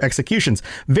carry out her executions.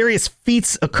 Various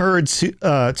feats occurred to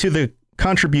the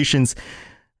contributions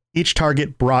each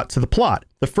target brought to the plot.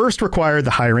 The first required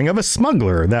the hiring of a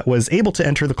smuggler that was able to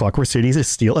enter the Clockwork City to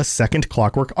steal a second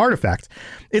clockwork artifact.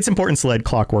 Its importance led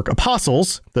clockwork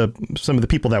apostles, some of the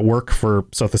people that work for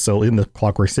Sothocil in the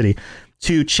Clockwork City,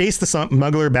 to chase the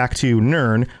smuggler back to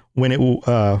Nirn when it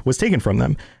was taken from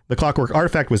them. The clockwork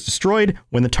artifact was destroyed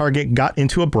when the target got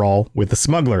into a brawl with the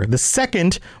smuggler. The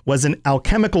second was an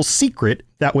alchemical secret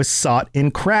that was sought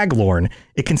in Craglorn.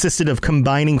 It consisted of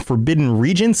combining forbidden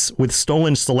regents with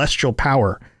stolen celestial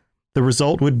power. The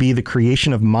result would be the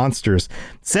creation of monsters,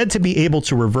 said to be able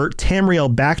to revert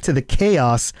Tamriel back to the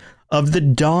chaos of the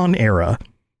Dawn era.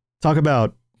 Talk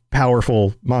about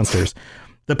powerful monsters.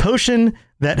 The potion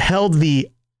that held the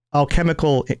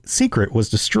alchemical secret was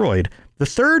destroyed. The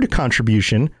third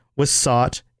contribution was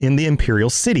sought in the Imperial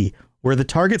City, where the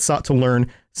target sought to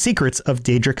learn secrets of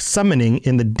Daedric summoning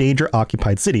in the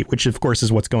Daedra-occupied city, which of course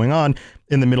is what's going on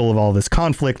in the middle of all this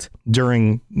conflict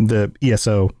during the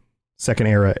ESO second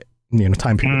era,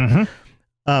 time period.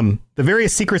 Mm-hmm. The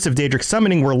various secrets of Daedric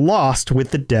summoning were lost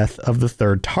with the death of the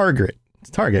third target.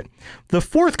 The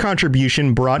fourth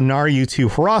contribution brought Naryu to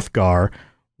Hrothgar,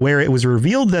 where it was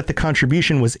revealed that the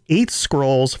contribution was 8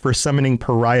 scrolls for summoning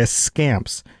pariah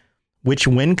scamps, which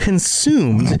when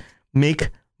consumed make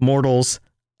mortals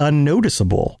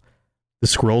unnoticeable. The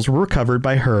scrolls were recovered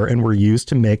by her and were used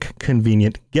to make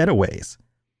convenient getaways.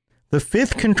 The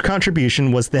fifth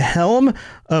contribution was the Helm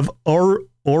of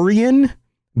Orion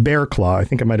Bearclaw, I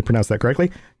think I might have pronounced that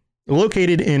correctly,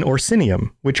 located in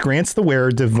Orsinium, which grants the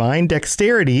wearer divine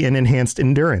dexterity and enhanced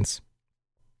endurance.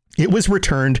 It was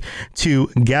returned to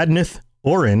Gadnith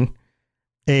Orin,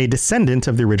 a descendant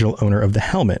of the original owner of the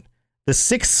helmet. The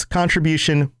sixth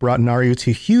contribution brought Naryu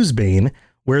to Hughesbane,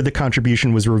 where the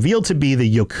contribution was revealed to be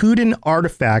the Yokudan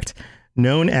artifact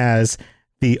known as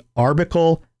the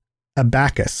Arbical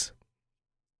Abacus.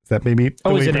 Is that maybe the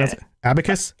way you pronounce it?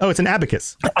 Abacus? Oh, it's an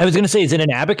abacus. I was going to say, is it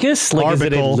an abacus? Like, Arbical, is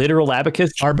it a literal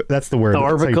abacus? That's the word.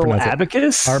 Arbical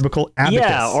abacus? Arbical abacus.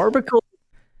 Yeah, Arbical.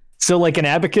 So like an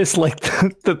abacus, like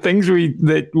the things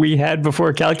we had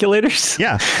before calculators.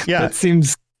 Yeah. That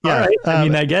seems. Yeah, all right. I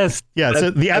mean, I guess. Yeah, so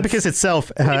the abacus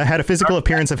itself had a physical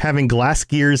appearance of having glass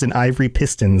gears and ivory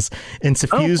pistons and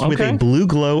suffused with a blue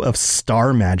glow of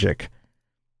star magic.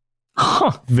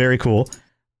 Huh. Very cool.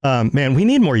 Man, we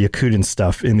need more Yakuten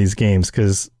stuff in these games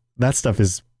because that stuff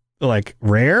is like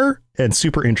rare and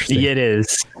super interesting. It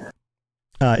is.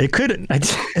 It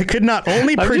could not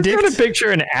only predict. I'm just trying to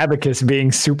picture an abacus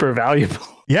being super valuable.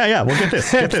 Yeah. Well, get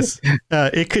this.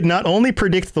 It could not only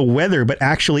predict the weather, but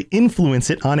actually influence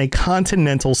it on a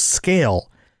continental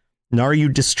scale.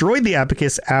 Naryu destroyed the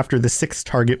abacus after the sixth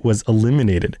target was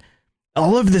eliminated.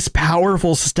 All of this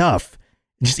powerful stuff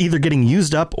just either getting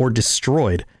used up or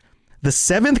destroyed. The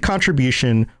seventh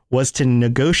contribution was to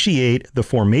negotiate the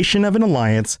formation of an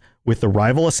alliance with the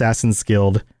rival Assassin's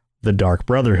Guild, the Dark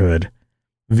Brotherhood,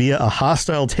 via a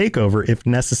hostile takeover if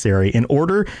necessary in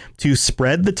order to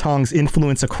spread the Tong's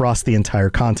influence across the entire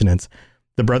continent.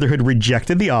 The Brotherhood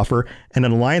rejected the offer, and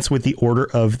an alliance with the Order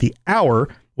of the Hour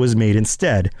was made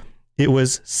instead. It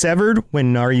was severed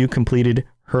when Naryu completed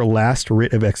her last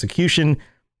writ of execution,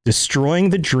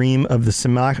 destroying the dream of the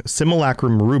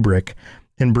Simulacrum rubric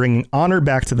and bringing honor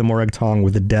back to the Morag Tong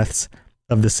with the deaths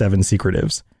of the seven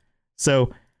secretives.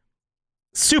 So,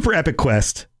 super epic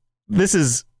quest. This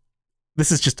is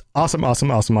just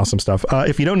awesome stuff.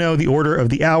 If you don't know, the Order of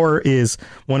the Hour is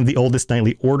one of the oldest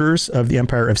knightly orders of the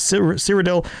Empire of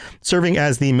Cyrodiil, serving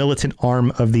as the militant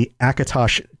arm of the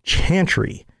Akatosh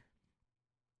Chantry.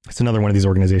 It's another one of these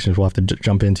organizations we'll have to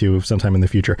jump into sometime in the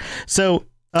future. So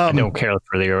I don't care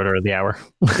for the Order of the Hour.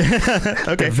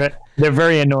 Okay. They're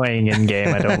very annoying in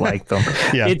game. I don't like them.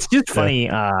 Yeah. It's just funny,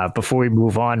 before we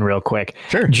move on real quick.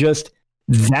 Sure. Just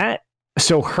that.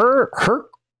 So her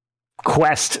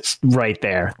quest right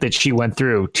there that she went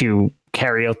through to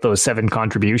carry out those seven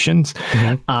contributions,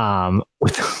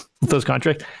 with those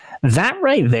contracts, that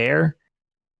right there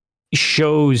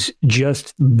shows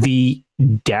just the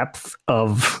depth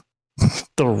of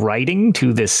the writing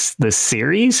to this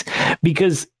series,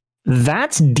 because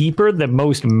that's deeper than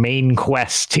most main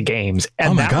quests to games.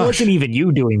 And that wasn't even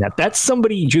you doing that. That's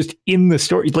somebody just in the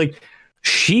story. Like,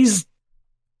 she's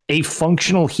a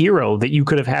functional hero that you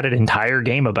could have had an entire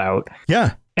game about.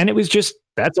 Yeah. And it was just,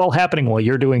 that's all happening while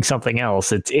you're doing something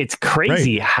else. It's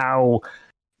crazy how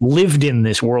lived in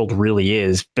this world really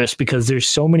is, just because there's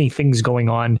so many things going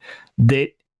on that,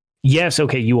 yes,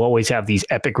 okay, you always have these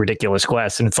epic, ridiculous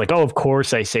quests, and it's like, oh, of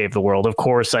course I saved the world. Of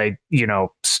course I,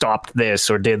 stopped this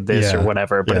or did this or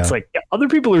whatever. But it's like, other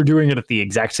people are doing it at the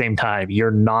exact same time.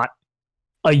 You're not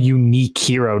a unique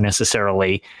hero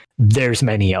necessarily. There's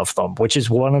many of them, which is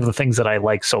one of the things that I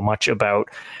like so much about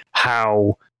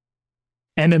how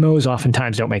MMOs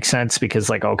oftentimes don't make sense, because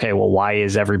like, okay, well, why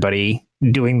is everybody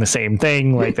doing the same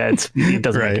thing? Like, it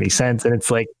doesn't make any sense. And it's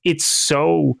like, it's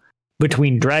so,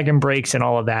 between Dragon Breaks and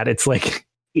all of that, it's like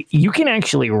you can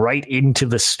actually write into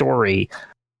the story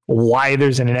why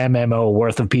there's an MMO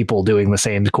worth of people doing the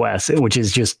same quest, which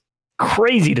is just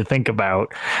crazy to think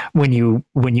about when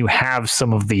you have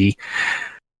some of the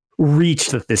reach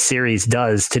that this series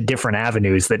does to different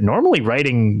avenues that normally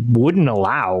writing wouldn't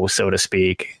allow, so to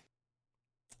speak.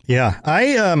 Yeah,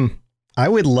 I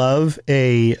would love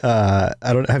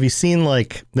have you seen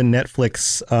like the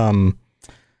Netflix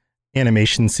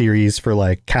animation series for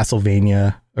like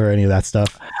Castlevania or any of that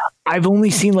stuff? I've only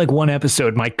seen like one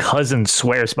episode. My cousin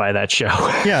swears by that show.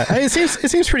 Yeah, it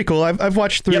seems pretty cool. I've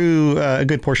watched through a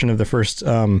good portion of the first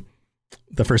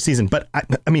season, but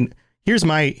I mean, here's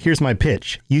my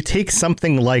pitch. You take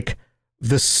something like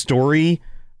the story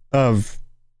of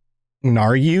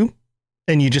Naryu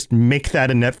and you just make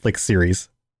that a Netflix series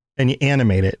and you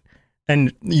animate it,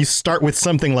 and you start with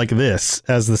something like this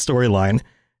as the storyline,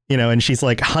 and she's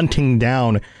like hunting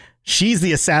down. She's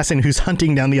the assassin who's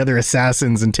hunting down the other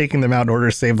assassins and taking them out in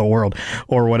order to save the world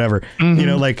or whatever.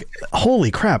 Like, holy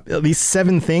crap, these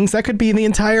 7 things that could be the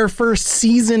entire first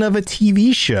season of a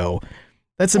TV show.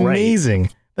 That's amazing.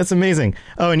 Right. That's amazing.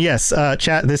 Oh, and yes,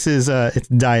 chat, this is it's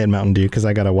Diet Mountain Dew because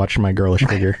I got to watch my girlish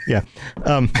figure. Yeah.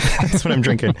 That's what I'm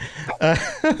drinking.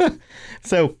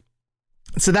 So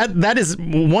that is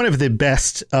one of the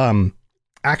best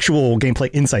actual gameplay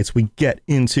insights we get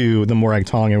into the Morag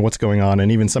Tong and what's going on,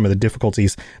 and even some of the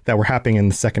difficulties that were happening in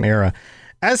the second era.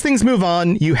 As things move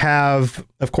on, you have,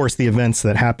 of course, the events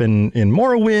that happen in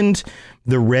Morrowind,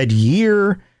 the Red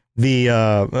Year,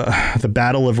 the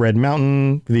Battle of Red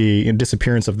Mountain, the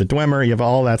disappearance of the Dwemer. You have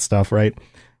all that stuff, right?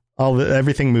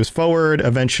 Everything moves forward.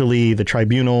 Eventually, the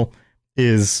Tribunal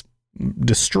is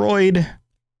destroyed.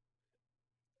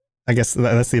 I guess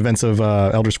that's the events of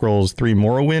Elder Scrolls 3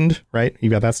 Morrowind, right? You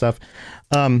got that stuff.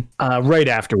 Right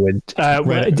afterward.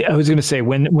 Right. I was going to say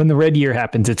when the Red Year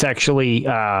happens, it's actually, if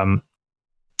I'm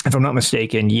not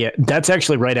mistaken, that's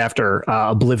actually right after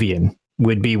Oblivion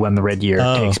would be when the Red Year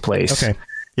takes place. Okay.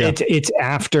 Yeah. It's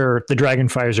after the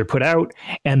Dragonfires are put out,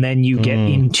 and then you get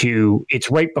into, it's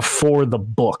right before the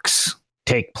books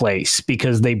take place,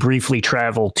 because they briefly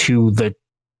travel to the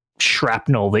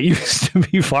shrapnel that used to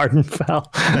be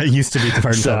Vardenfell. That used to be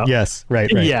Vardenfell. Yes.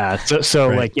 Right. Yeah. So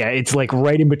right. like, it's like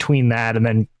right in between that, and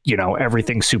then,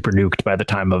 everything's super nuked by the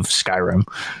time of Skyrim.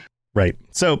 Right.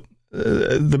 So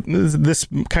this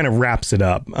kind of wraps it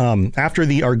up. After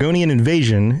the Argonian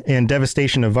invasion and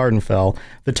devastation of Vardenfell,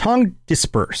 the Tong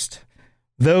dispersed,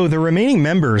 though the remaining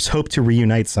members hope to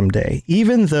reunite someday.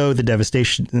 Even though the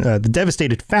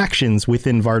devastated factions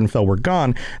within Vardenfell were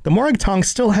gone, the Morag Tong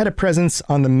still had a presence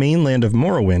on the mainland of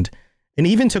Morrowind, and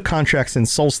even took contracts in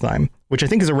Solstheim, which I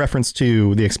think is a reference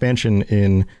to the expansion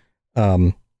in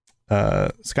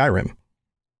Skyrim.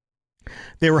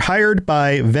 They were hired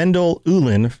by Vendel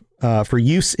Ulin for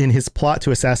use in his plot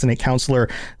to assassinate Councillor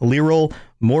Lyril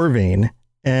Morvain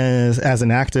as an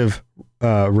act of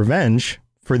revenge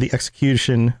for the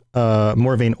execution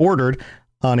Morvain ordered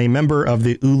on a member of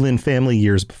the Ulin family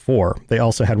years before. They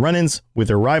also had run-ins with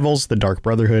their rivals, the Dark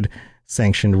Brotherhood,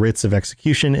 sanctioned writs of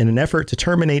execution in an effort to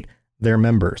terminate their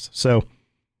members. So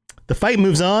the fight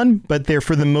moves on, but they're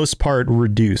for the most part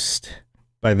reduced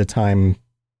by the time,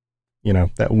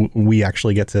 that we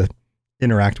actually get to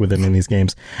interact with them in these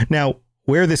games. Now,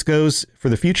 where this goes for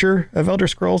the future of Elder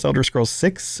Scrolls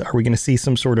 6, are we going to see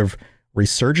some sort of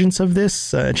resurgence of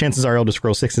this? Chances are Elder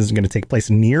Scrolls 6 isn't going to take place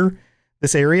near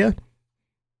this area,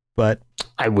 but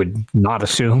I would not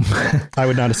assume.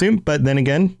 But then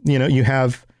again, you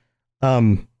have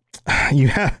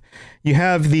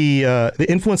the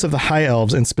influence of the High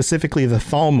Elves, and specifically the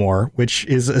Thalmor, which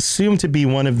is assumed to be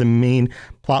one of the main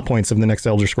plot points of the next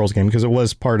Elder Scrolls game, because it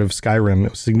was part of Skyrim.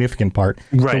 It was a significant part.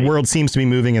 Right. The world seems to be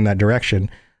moving in that direction,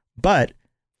 but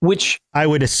which I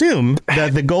would assume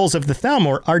that the goals of the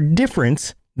Thalmor are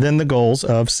different than the goals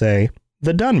of, say,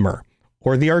 the Dunmer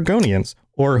or the Argonians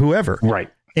or whoever.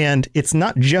 Right. And it's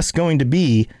not just going to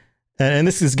be, and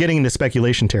this is getting into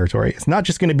speculation territory, it's not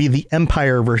just going to be the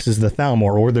Empire versus the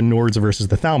Thalmor or the Nords versus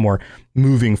the Thalmor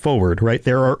moving forward, right?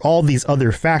 There are all these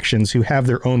other factions who have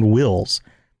their own wills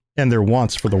and their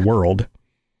wants for the world.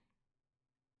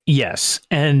 Yes.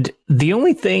 And the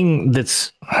only thing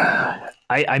that's,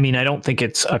 I mean, I don't think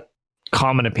it's a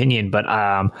common opinion, but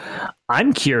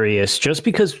I'm curious, just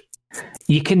because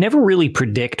you can never really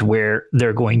predict where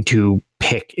they're going to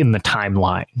pick in the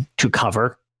timeline to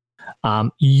cover.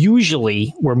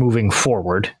 Usually we're moving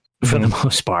forward for the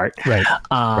most part. Right.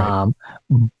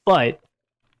 But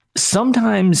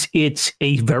sometimes it's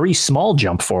a very small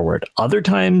jump forward. Other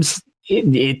times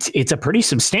it's a pretty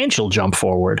substantial jump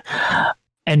forward.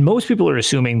 And most people are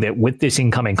assuming that with this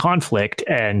incoming conflict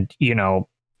and,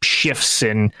 shifts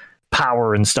in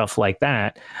power and stuff like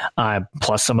that,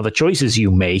 plus some of the choices you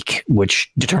make,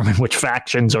 which determine which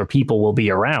factions or people will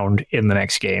be around in the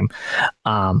next game.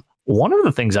 One of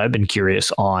the things I've been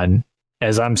curious on,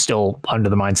 as I'm still under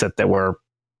the mindset that we're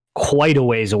quite a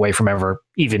ways away from ever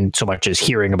even so much as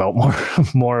hearing about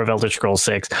more of Elder Scrolls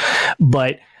 6,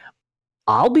 but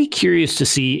I'll be curious to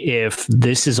see if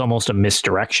this is almost a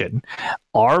misdirection.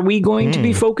 Are we going to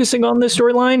be focusing on this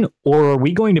storyline, or are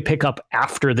we going to pick up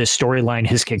after this storyline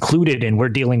has concluded and we're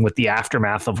dealing with the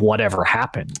aftermath of whatever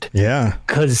happened? Yeah.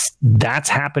 Because that's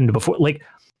happened before. Like,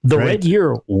 the Red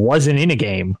Year wasn't in a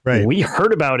game. Right. We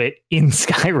heard about it in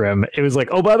Skyrim. It was like,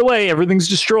 oh, by the way, everything's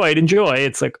destroyed. Enjoy.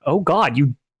 It's like, oh, God,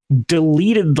 you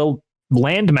deleted the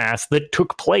landmass that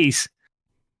took place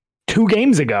 2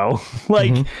 games ago.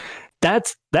 Like,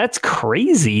 that's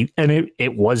crazy. And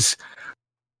it was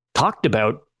talked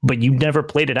about, but you never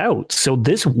played it out. So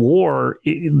this war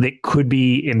that could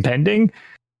be impending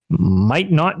might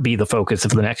not be the focus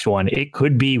of the next one. It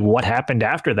could be what happened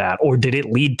after that, or did it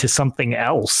lead to something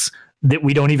else that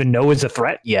we don't even know is a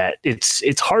threat yet?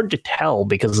 It's hard to tell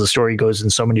because the story goes in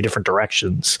so many different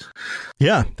directions.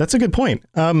 Yeah, that's a good point.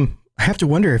 I have to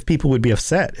wonder if people would be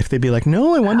upset if they'd be like,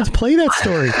 no, I wanted to play that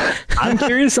story. I'm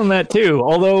curious on that too.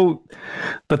 Although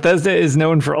Bethesda is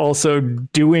known for also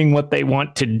doing what they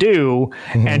want to do,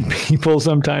 and people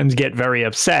sometimes get very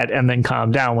upset and then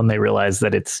calm down when they realize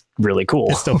that it's really cool.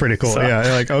 It's still pretty cool. So,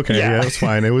 yeah. Like, okay, yeah, it's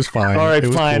fine. It was fine. All right,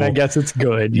 fine. Cool. I guess it's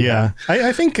good. Yeah.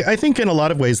 I think in a lot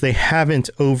of ways they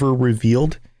haven't over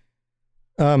revealed.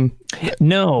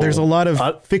 No, there's a lot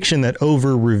of fiction that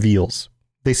over reveals.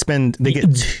 They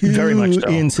get too very much so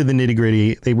into the nitty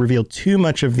gritty. They reveal too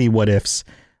much of the what ifs.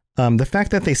 The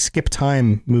fact that they skip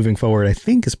time moving forward, I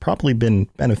think, has probably been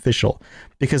beneficial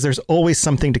because there's always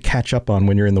something to catch up on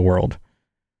when you're in the world.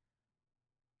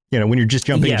 When you're just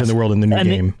jumping into the world in the new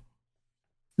game.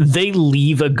 They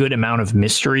leave a good amount of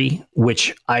mystery,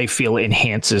 which I feel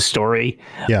enhances story.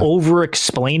 Yeah. Over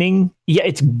explaining. Yeah,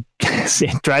 it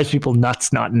drives people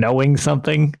nuts not knowing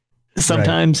something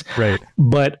sometimes. Right.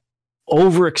 But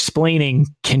over explaining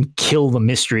can kill the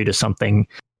mystery to something,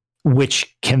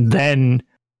 which can then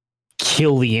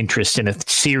kill the interest in a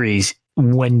series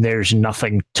when there's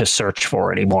nothing to search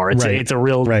for anymore. It's a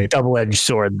real double-edged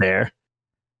sword there.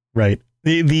 Right.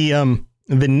 It's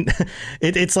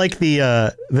like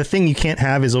the thing you can't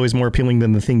have is always more appealing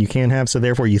than the thing you can have. So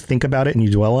therefore you think about it and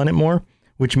you dwell on it more,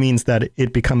 which means that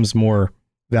it becomes more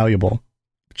valuable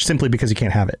simply because you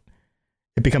can't have it.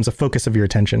 It becomes a focus of your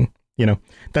attention.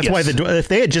 That's why if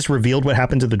they had just revealed what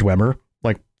happened to the Dwemer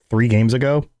like 3 games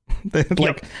ago,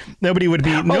 nobody would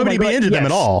be into them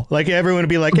at all. Like everyone would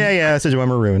be like, yeah, it's a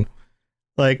Dwemer rune.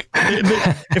 Like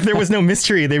if there was no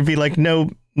mystery, there'd be like no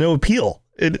appeal.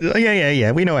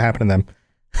 Yeah. We know what happened to them.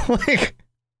 Like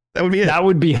that would be it. That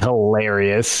would be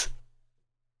hilarious.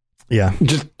 Yeah.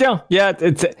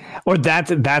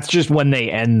 That's just when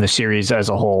they end the series as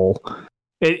a whole.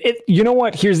 You know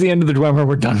what? Here's the end of the Dwemer.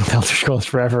 We're done with Elder Scrolls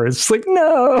Forever. It's like,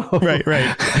 no. Right.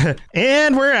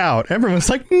 And we're out. Everyone's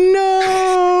like,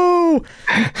 no,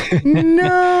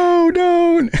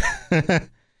 don't.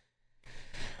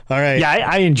 All right. Yeah,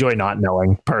 I enjoy not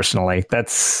knowing personally.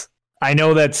 I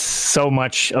know that's so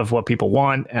much of what people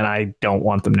want, and I don't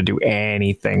want them to do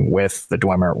anything with the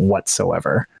Dwemer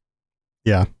whatsoever.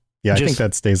 Yeah. I think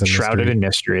that stays a mystery. Shrouded in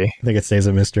mystery. I think it stays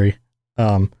a mystery.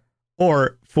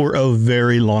 Or for a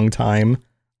very long time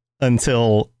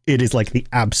until it is like the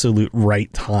absolute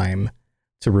right time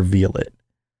to reveal it.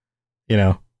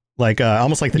 Like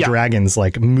almost like the dragons,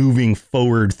 like moving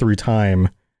forward through time.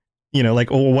 Like,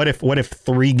 what if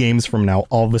 3 games from now,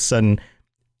 all of a sudden,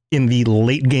 in the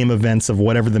late game events of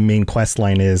whatever the main quest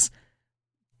line is,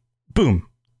 boom,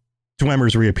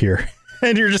 Dwemers reappear.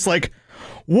 And you're just like,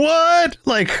 what?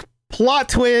 Like, plot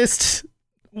twist.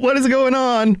 What is going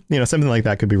on? Something like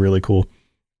that could be really cool.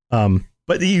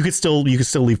 But you could still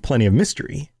leave plenty of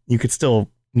mystery. You could still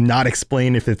not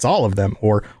explain if it's all of them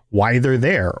or why they're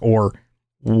there or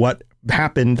what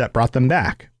happened that brought them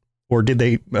back. Or did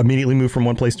they immediately move from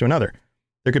one place to another?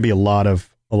 There could be a lot of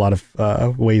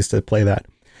ways to play that.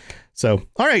 So,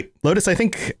 all right, Lotus, I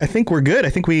think we're good. I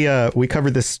think we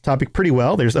covered this topic pretty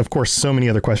well. There's, of course, so many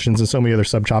other questions and so many other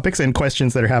subtopics and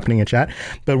questions that are happening in chat,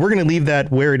 but we're going to leave that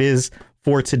where it is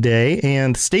for today.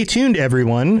 And stay tuned,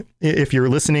 everyone. If you're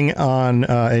listening on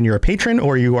and you're a patron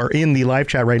or you are in the live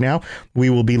chat right now, we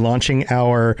will be launching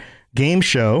our game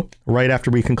show right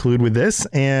after we conclude with this.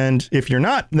 And if you're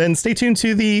not, then stay tuned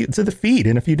to the feed.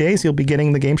 In a few days, you'll be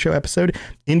getting the game show episode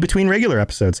in between regular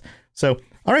episodes. So,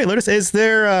 all right, Lotus, is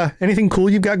there anything cool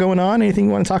you've got going on? Anything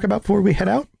you want to talk about before we head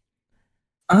out?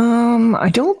 I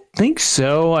don't think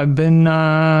so. I've been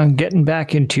getting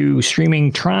back into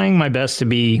streaming, trying my best to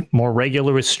be more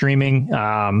regular with streaming.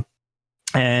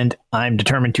 And I'm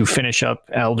determined to finish up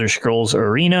Elder Scrolls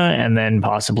Arena and then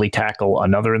possibly tackle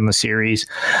another in the series.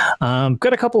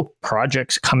 Got a couple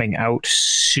projects coming out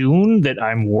soon that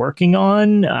I'm working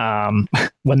on.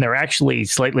 When they're actually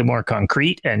slightly more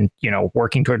concrete and,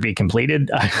 working toward being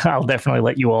completed, I'll definitely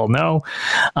let you all know.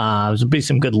 There'll be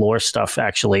some good lore stuff,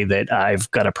 actually, that I've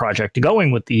got a project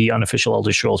going with the unofficial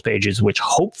Elder Scrolls pages, which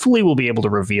hopefully we'll be able to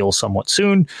reveal somewhat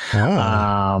soon.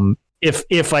 Oh.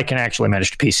 If I can actually manage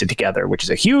to piece it together, which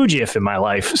is a huge if in my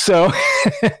life. So,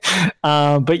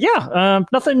 but yeah,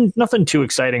 nothing too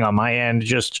exciting on my end,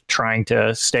 just trying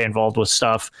to stay involved with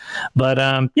stuff. But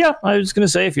yeah, I was going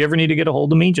to say, if you ever need to get a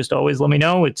hold of me, just always let me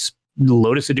know. It's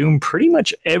Lotus of Doom pretty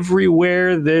much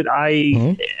everywhere that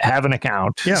I have an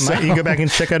account. Yeah, so. You can go back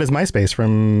and check out his MySpace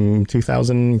from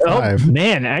 2005. Oh,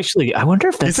 man, actually, I wonder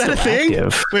if that's still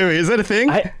active. Wait, is that a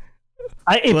thing?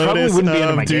 It probably wouldn't be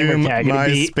under my gamer tag.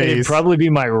 It'd probably be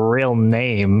my real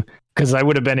name because I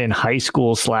would have been in high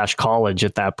school / college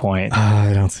at that point.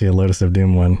 I don't see a Lotus of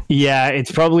Doom one. Yeah,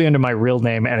 it's probably under my real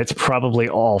name, and it's probably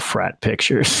all frat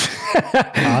pictures.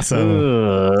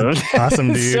 Awesome.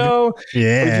 Awesome, dude. So,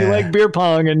 if you like beer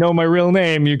pong and know my real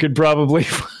name, you could probably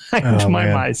find my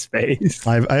MySpace.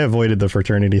 I avoided the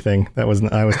fraternity thing. I was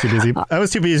too busy. I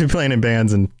was too busy playing in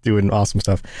bands and doing awesome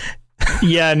stuff.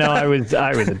 Yeah, no, I was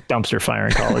a dumpster fire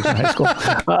in college and high school.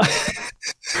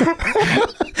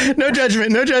 No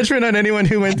judgment on anyone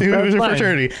who was a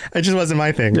fraternity. It just wasn't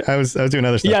my thing. I was doing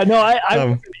other stuff. Yeah, no, I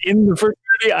in the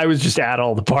fraternity, I was just at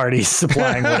all the parties,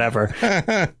 supplying whatever.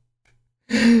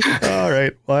 All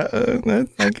right. Well,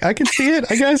 I can see it.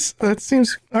 I guess that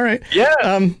seems all right. Yeah.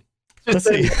 Let's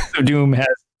see. So Doom has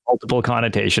multiple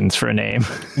connotations for a name.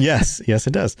 Yes,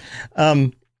 it does.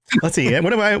 Let's see.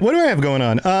 What do I have going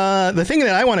on? The thing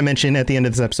that I want to mention at the end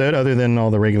of this episode, other than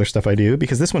all the regular stuff I do,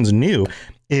 because this one's new,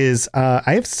 is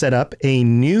I have set up a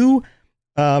new.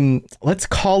 Let's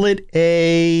call it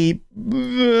a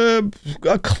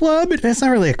club. It's not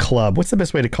really a club. What's the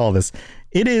best way to call this?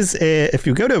 It is if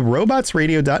you go to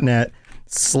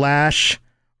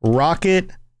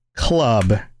robotsradio.net/rocket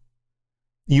club,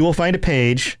 you will find a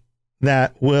page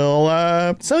that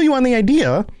will sell you on the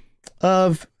idea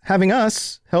of having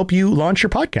us help you launch your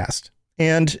podcast.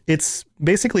 And it's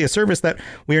basically a service that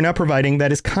we are now providing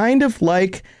that is kind of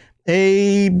like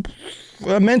a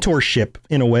mentorship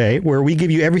in a way, where we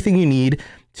give you everything you need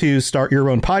to start your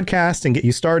own podcast and get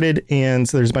you started. And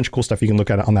so there's a bunch of cool stuff you can look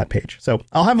at on that page. So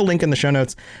I'll have a link in the show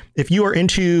notes. If you are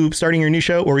into starting your new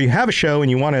show, or you have a show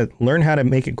and you want to learn how to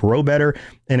make it grow better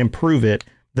and improve it,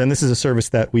 then this is a service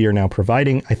that we are now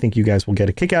providing. I think you guys will get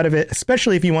a kick out of it,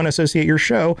 especially if you want to associate your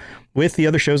show with the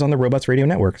other shows on the Robots Radio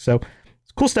Network. So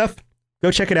it's cool stuff.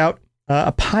 Go check it out.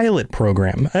 A pilot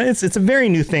program. It's a very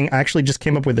new thing. I actually just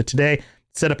came up with it today.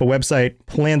 Set up a website,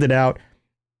 planned it out.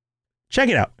 Check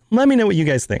it out. Let me know what you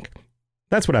guys think.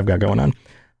 That's what I've got going on.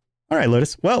 All right,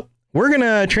 Lotus. Well, we're going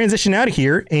to transition out of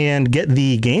here and get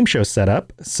the game show set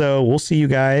up. So we'll see you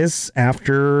guys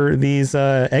after these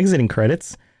exiting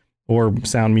credits, or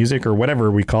sound music, or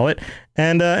whatever we call it.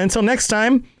 And until next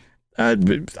time, I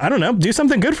don't know, do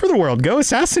something good for the world. Go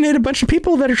assassinate a bunch of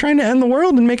people that are trying to end the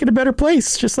world and make it a better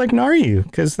place, just like Naryu,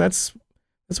 because that's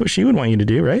what she would want you to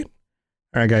do, right?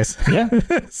 All right, guys. Yeah.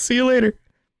 See you later.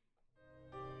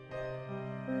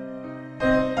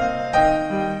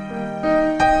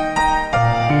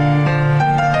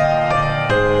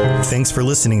 Thanks for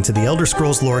listening to the Elder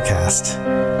Scrolls Lorecast.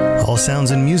 All sounds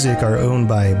and music are owned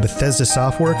by Bethesda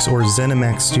Softworks or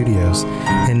ZeniMax Studios,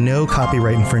 and no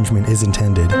copyright infringement is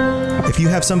intended. If you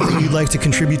have something you'd like to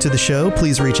contribute to the show,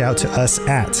 please reach out to us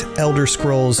at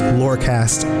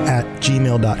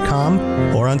elderscrollslorecast@gmail.com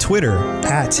or on Twitter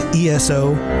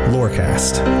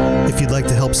 @ESOLorecast. If you'd like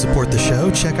to help support the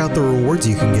show, check out the rewards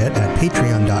you can get at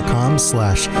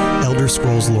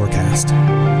patreon.com/elderscrollslorecast.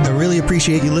 I really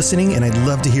appreciate you listening, and I'd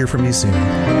love to hear from you soon.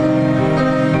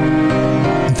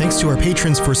 And thanks to our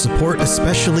patrons for support,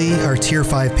 especially our Tier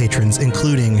 5 patrons,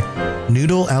 including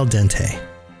Noodle Al Dente.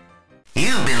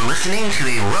 You've been listening to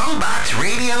a Robots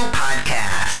Radio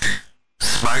podcast.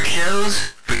 Smart shows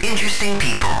for interesting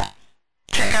people.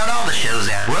 Check out all the shows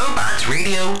at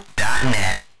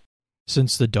robotsradio.net.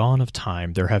 Since the dawn of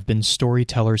time, there have been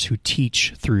storytellers who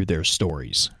teach through their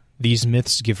stories. These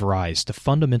myths give rise to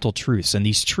fundamental truths, and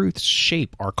these truths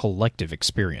shape our collective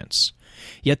experience.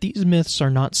 Yet these myths are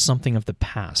not something of the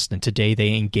past, and today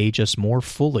they engage us more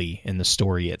fully in the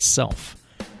story itself.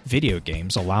 Video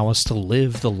games allow us to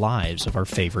live the lives of our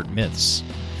favorite myths.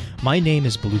 My name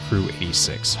is Blue Crew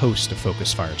 86, host of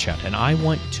Focus Fire Chat, and I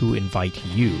want to invite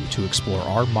you to explore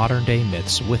our modern-day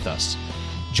myths with us.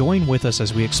 Join with us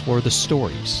as we explore the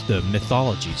stories, the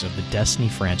mythologies of the Destiny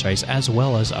franchise, as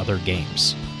well as other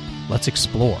games. Let's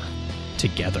explore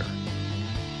together.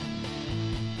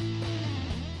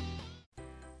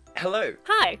 Hello.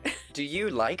 Hi. Do you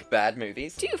like bad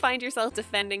movies? Do you find yourself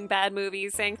defending bad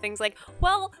movies, saying things like,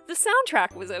 well, the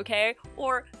soundtrack was okay,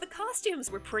 or the costumes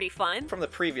were pretty fun? From the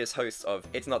previous hosts of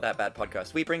It's Not That Bad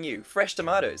podcast, we bring you Fresh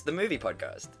Tomatoes, the movie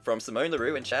podcast, from Simone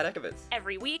LaRue and Chad Ekovitz.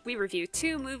 Every week, we review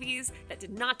 2 movies that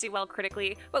did not do well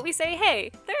critically, but we say,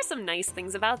 hey, there are some nice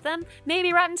things about them.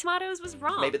 Maybe Rotten Tomatoes was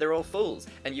wrong. Maybe they're all fools,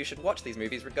 and you should watch these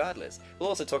movies regardless. We'll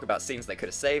also talk about scenes that could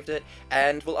have saved it,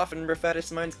 and we'll often refer to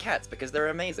Simone's cats because they're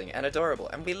amazing and adorable,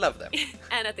 and we love them.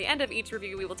 And at the end of each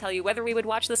review, we will tell you whether we would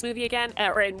watch this movie again,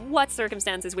 or in what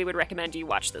circumstances we would recommend you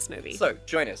watch this movie. So,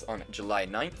 join us on July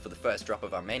 9th for the first drop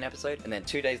of our main episode, and then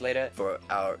 2 days later for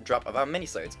our drop of our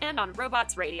minisodes. And on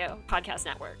Robots Radio Podcast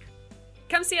Network.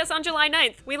 Come see us on July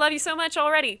 9th. We love you so much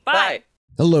already. Bye! Bye.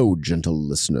 Hello, gentle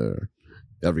listener.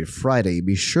 Every Friday,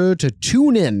 be sure to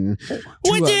tune in.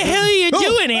 What the hell are you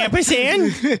doing,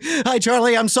 Ampersand? Hi,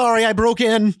 Charlie. I'm sorry I broke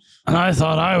in. I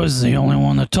thought I was the only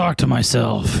one that talked to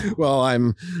myself. Well,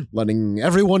 I'm letting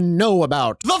everyone know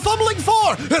about the Fumbling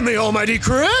Four and the Almighty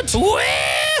Crit.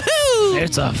 Woohoo!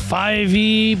 It's a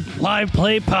 5e live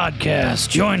play podcast.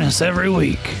 Join us every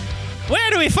week.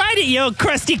 Where do we find it, you old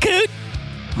crusty coot?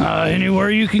 Anywhere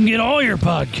you can get all your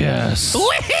podcasts.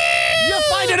 Woohoo! You'll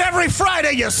find it every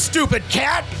Friday, you stupid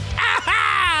cat!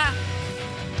 Aha!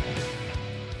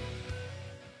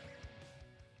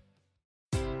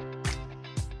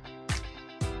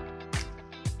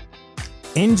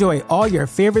 Enjoy all your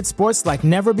favorite sports like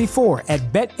never before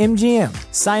at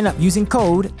BetMGM. Sign up using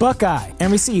code Buckeye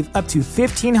and receive up to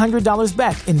 $1,500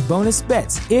 back in bonus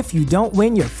bets if you don't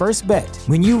win your first bet.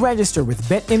 When you register with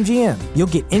BetMGM, you'll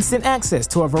get instant access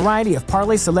to a variety of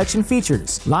parlay selection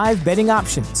features, live betting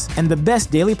options, and the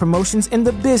best daily promotions in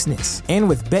the business. And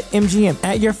with BetMGM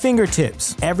at your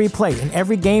fingertips, every play and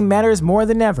every game matters more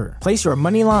than ever. Place your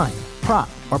money line, prop,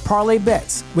 or parlay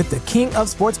bets with the king of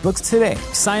sportsbooks today.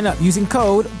 Sign up using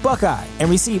code Buckeye and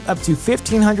receive up to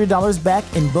 $1,500 back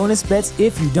in bonus bets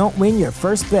if you don't win your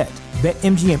first bet.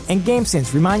 BetMGM and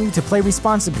GameSense remind you to play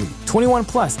responsibly. 21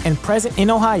 plus and present in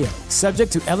Ohio,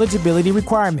 subject to eligibility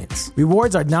requirements.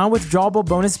 Rewards are non-withdrawable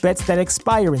bonus bets that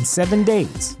expire in 7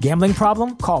 days. Gambling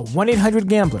problem? Call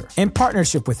 1-800-GAMBLER in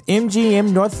partnership with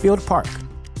MGM Northfield Park.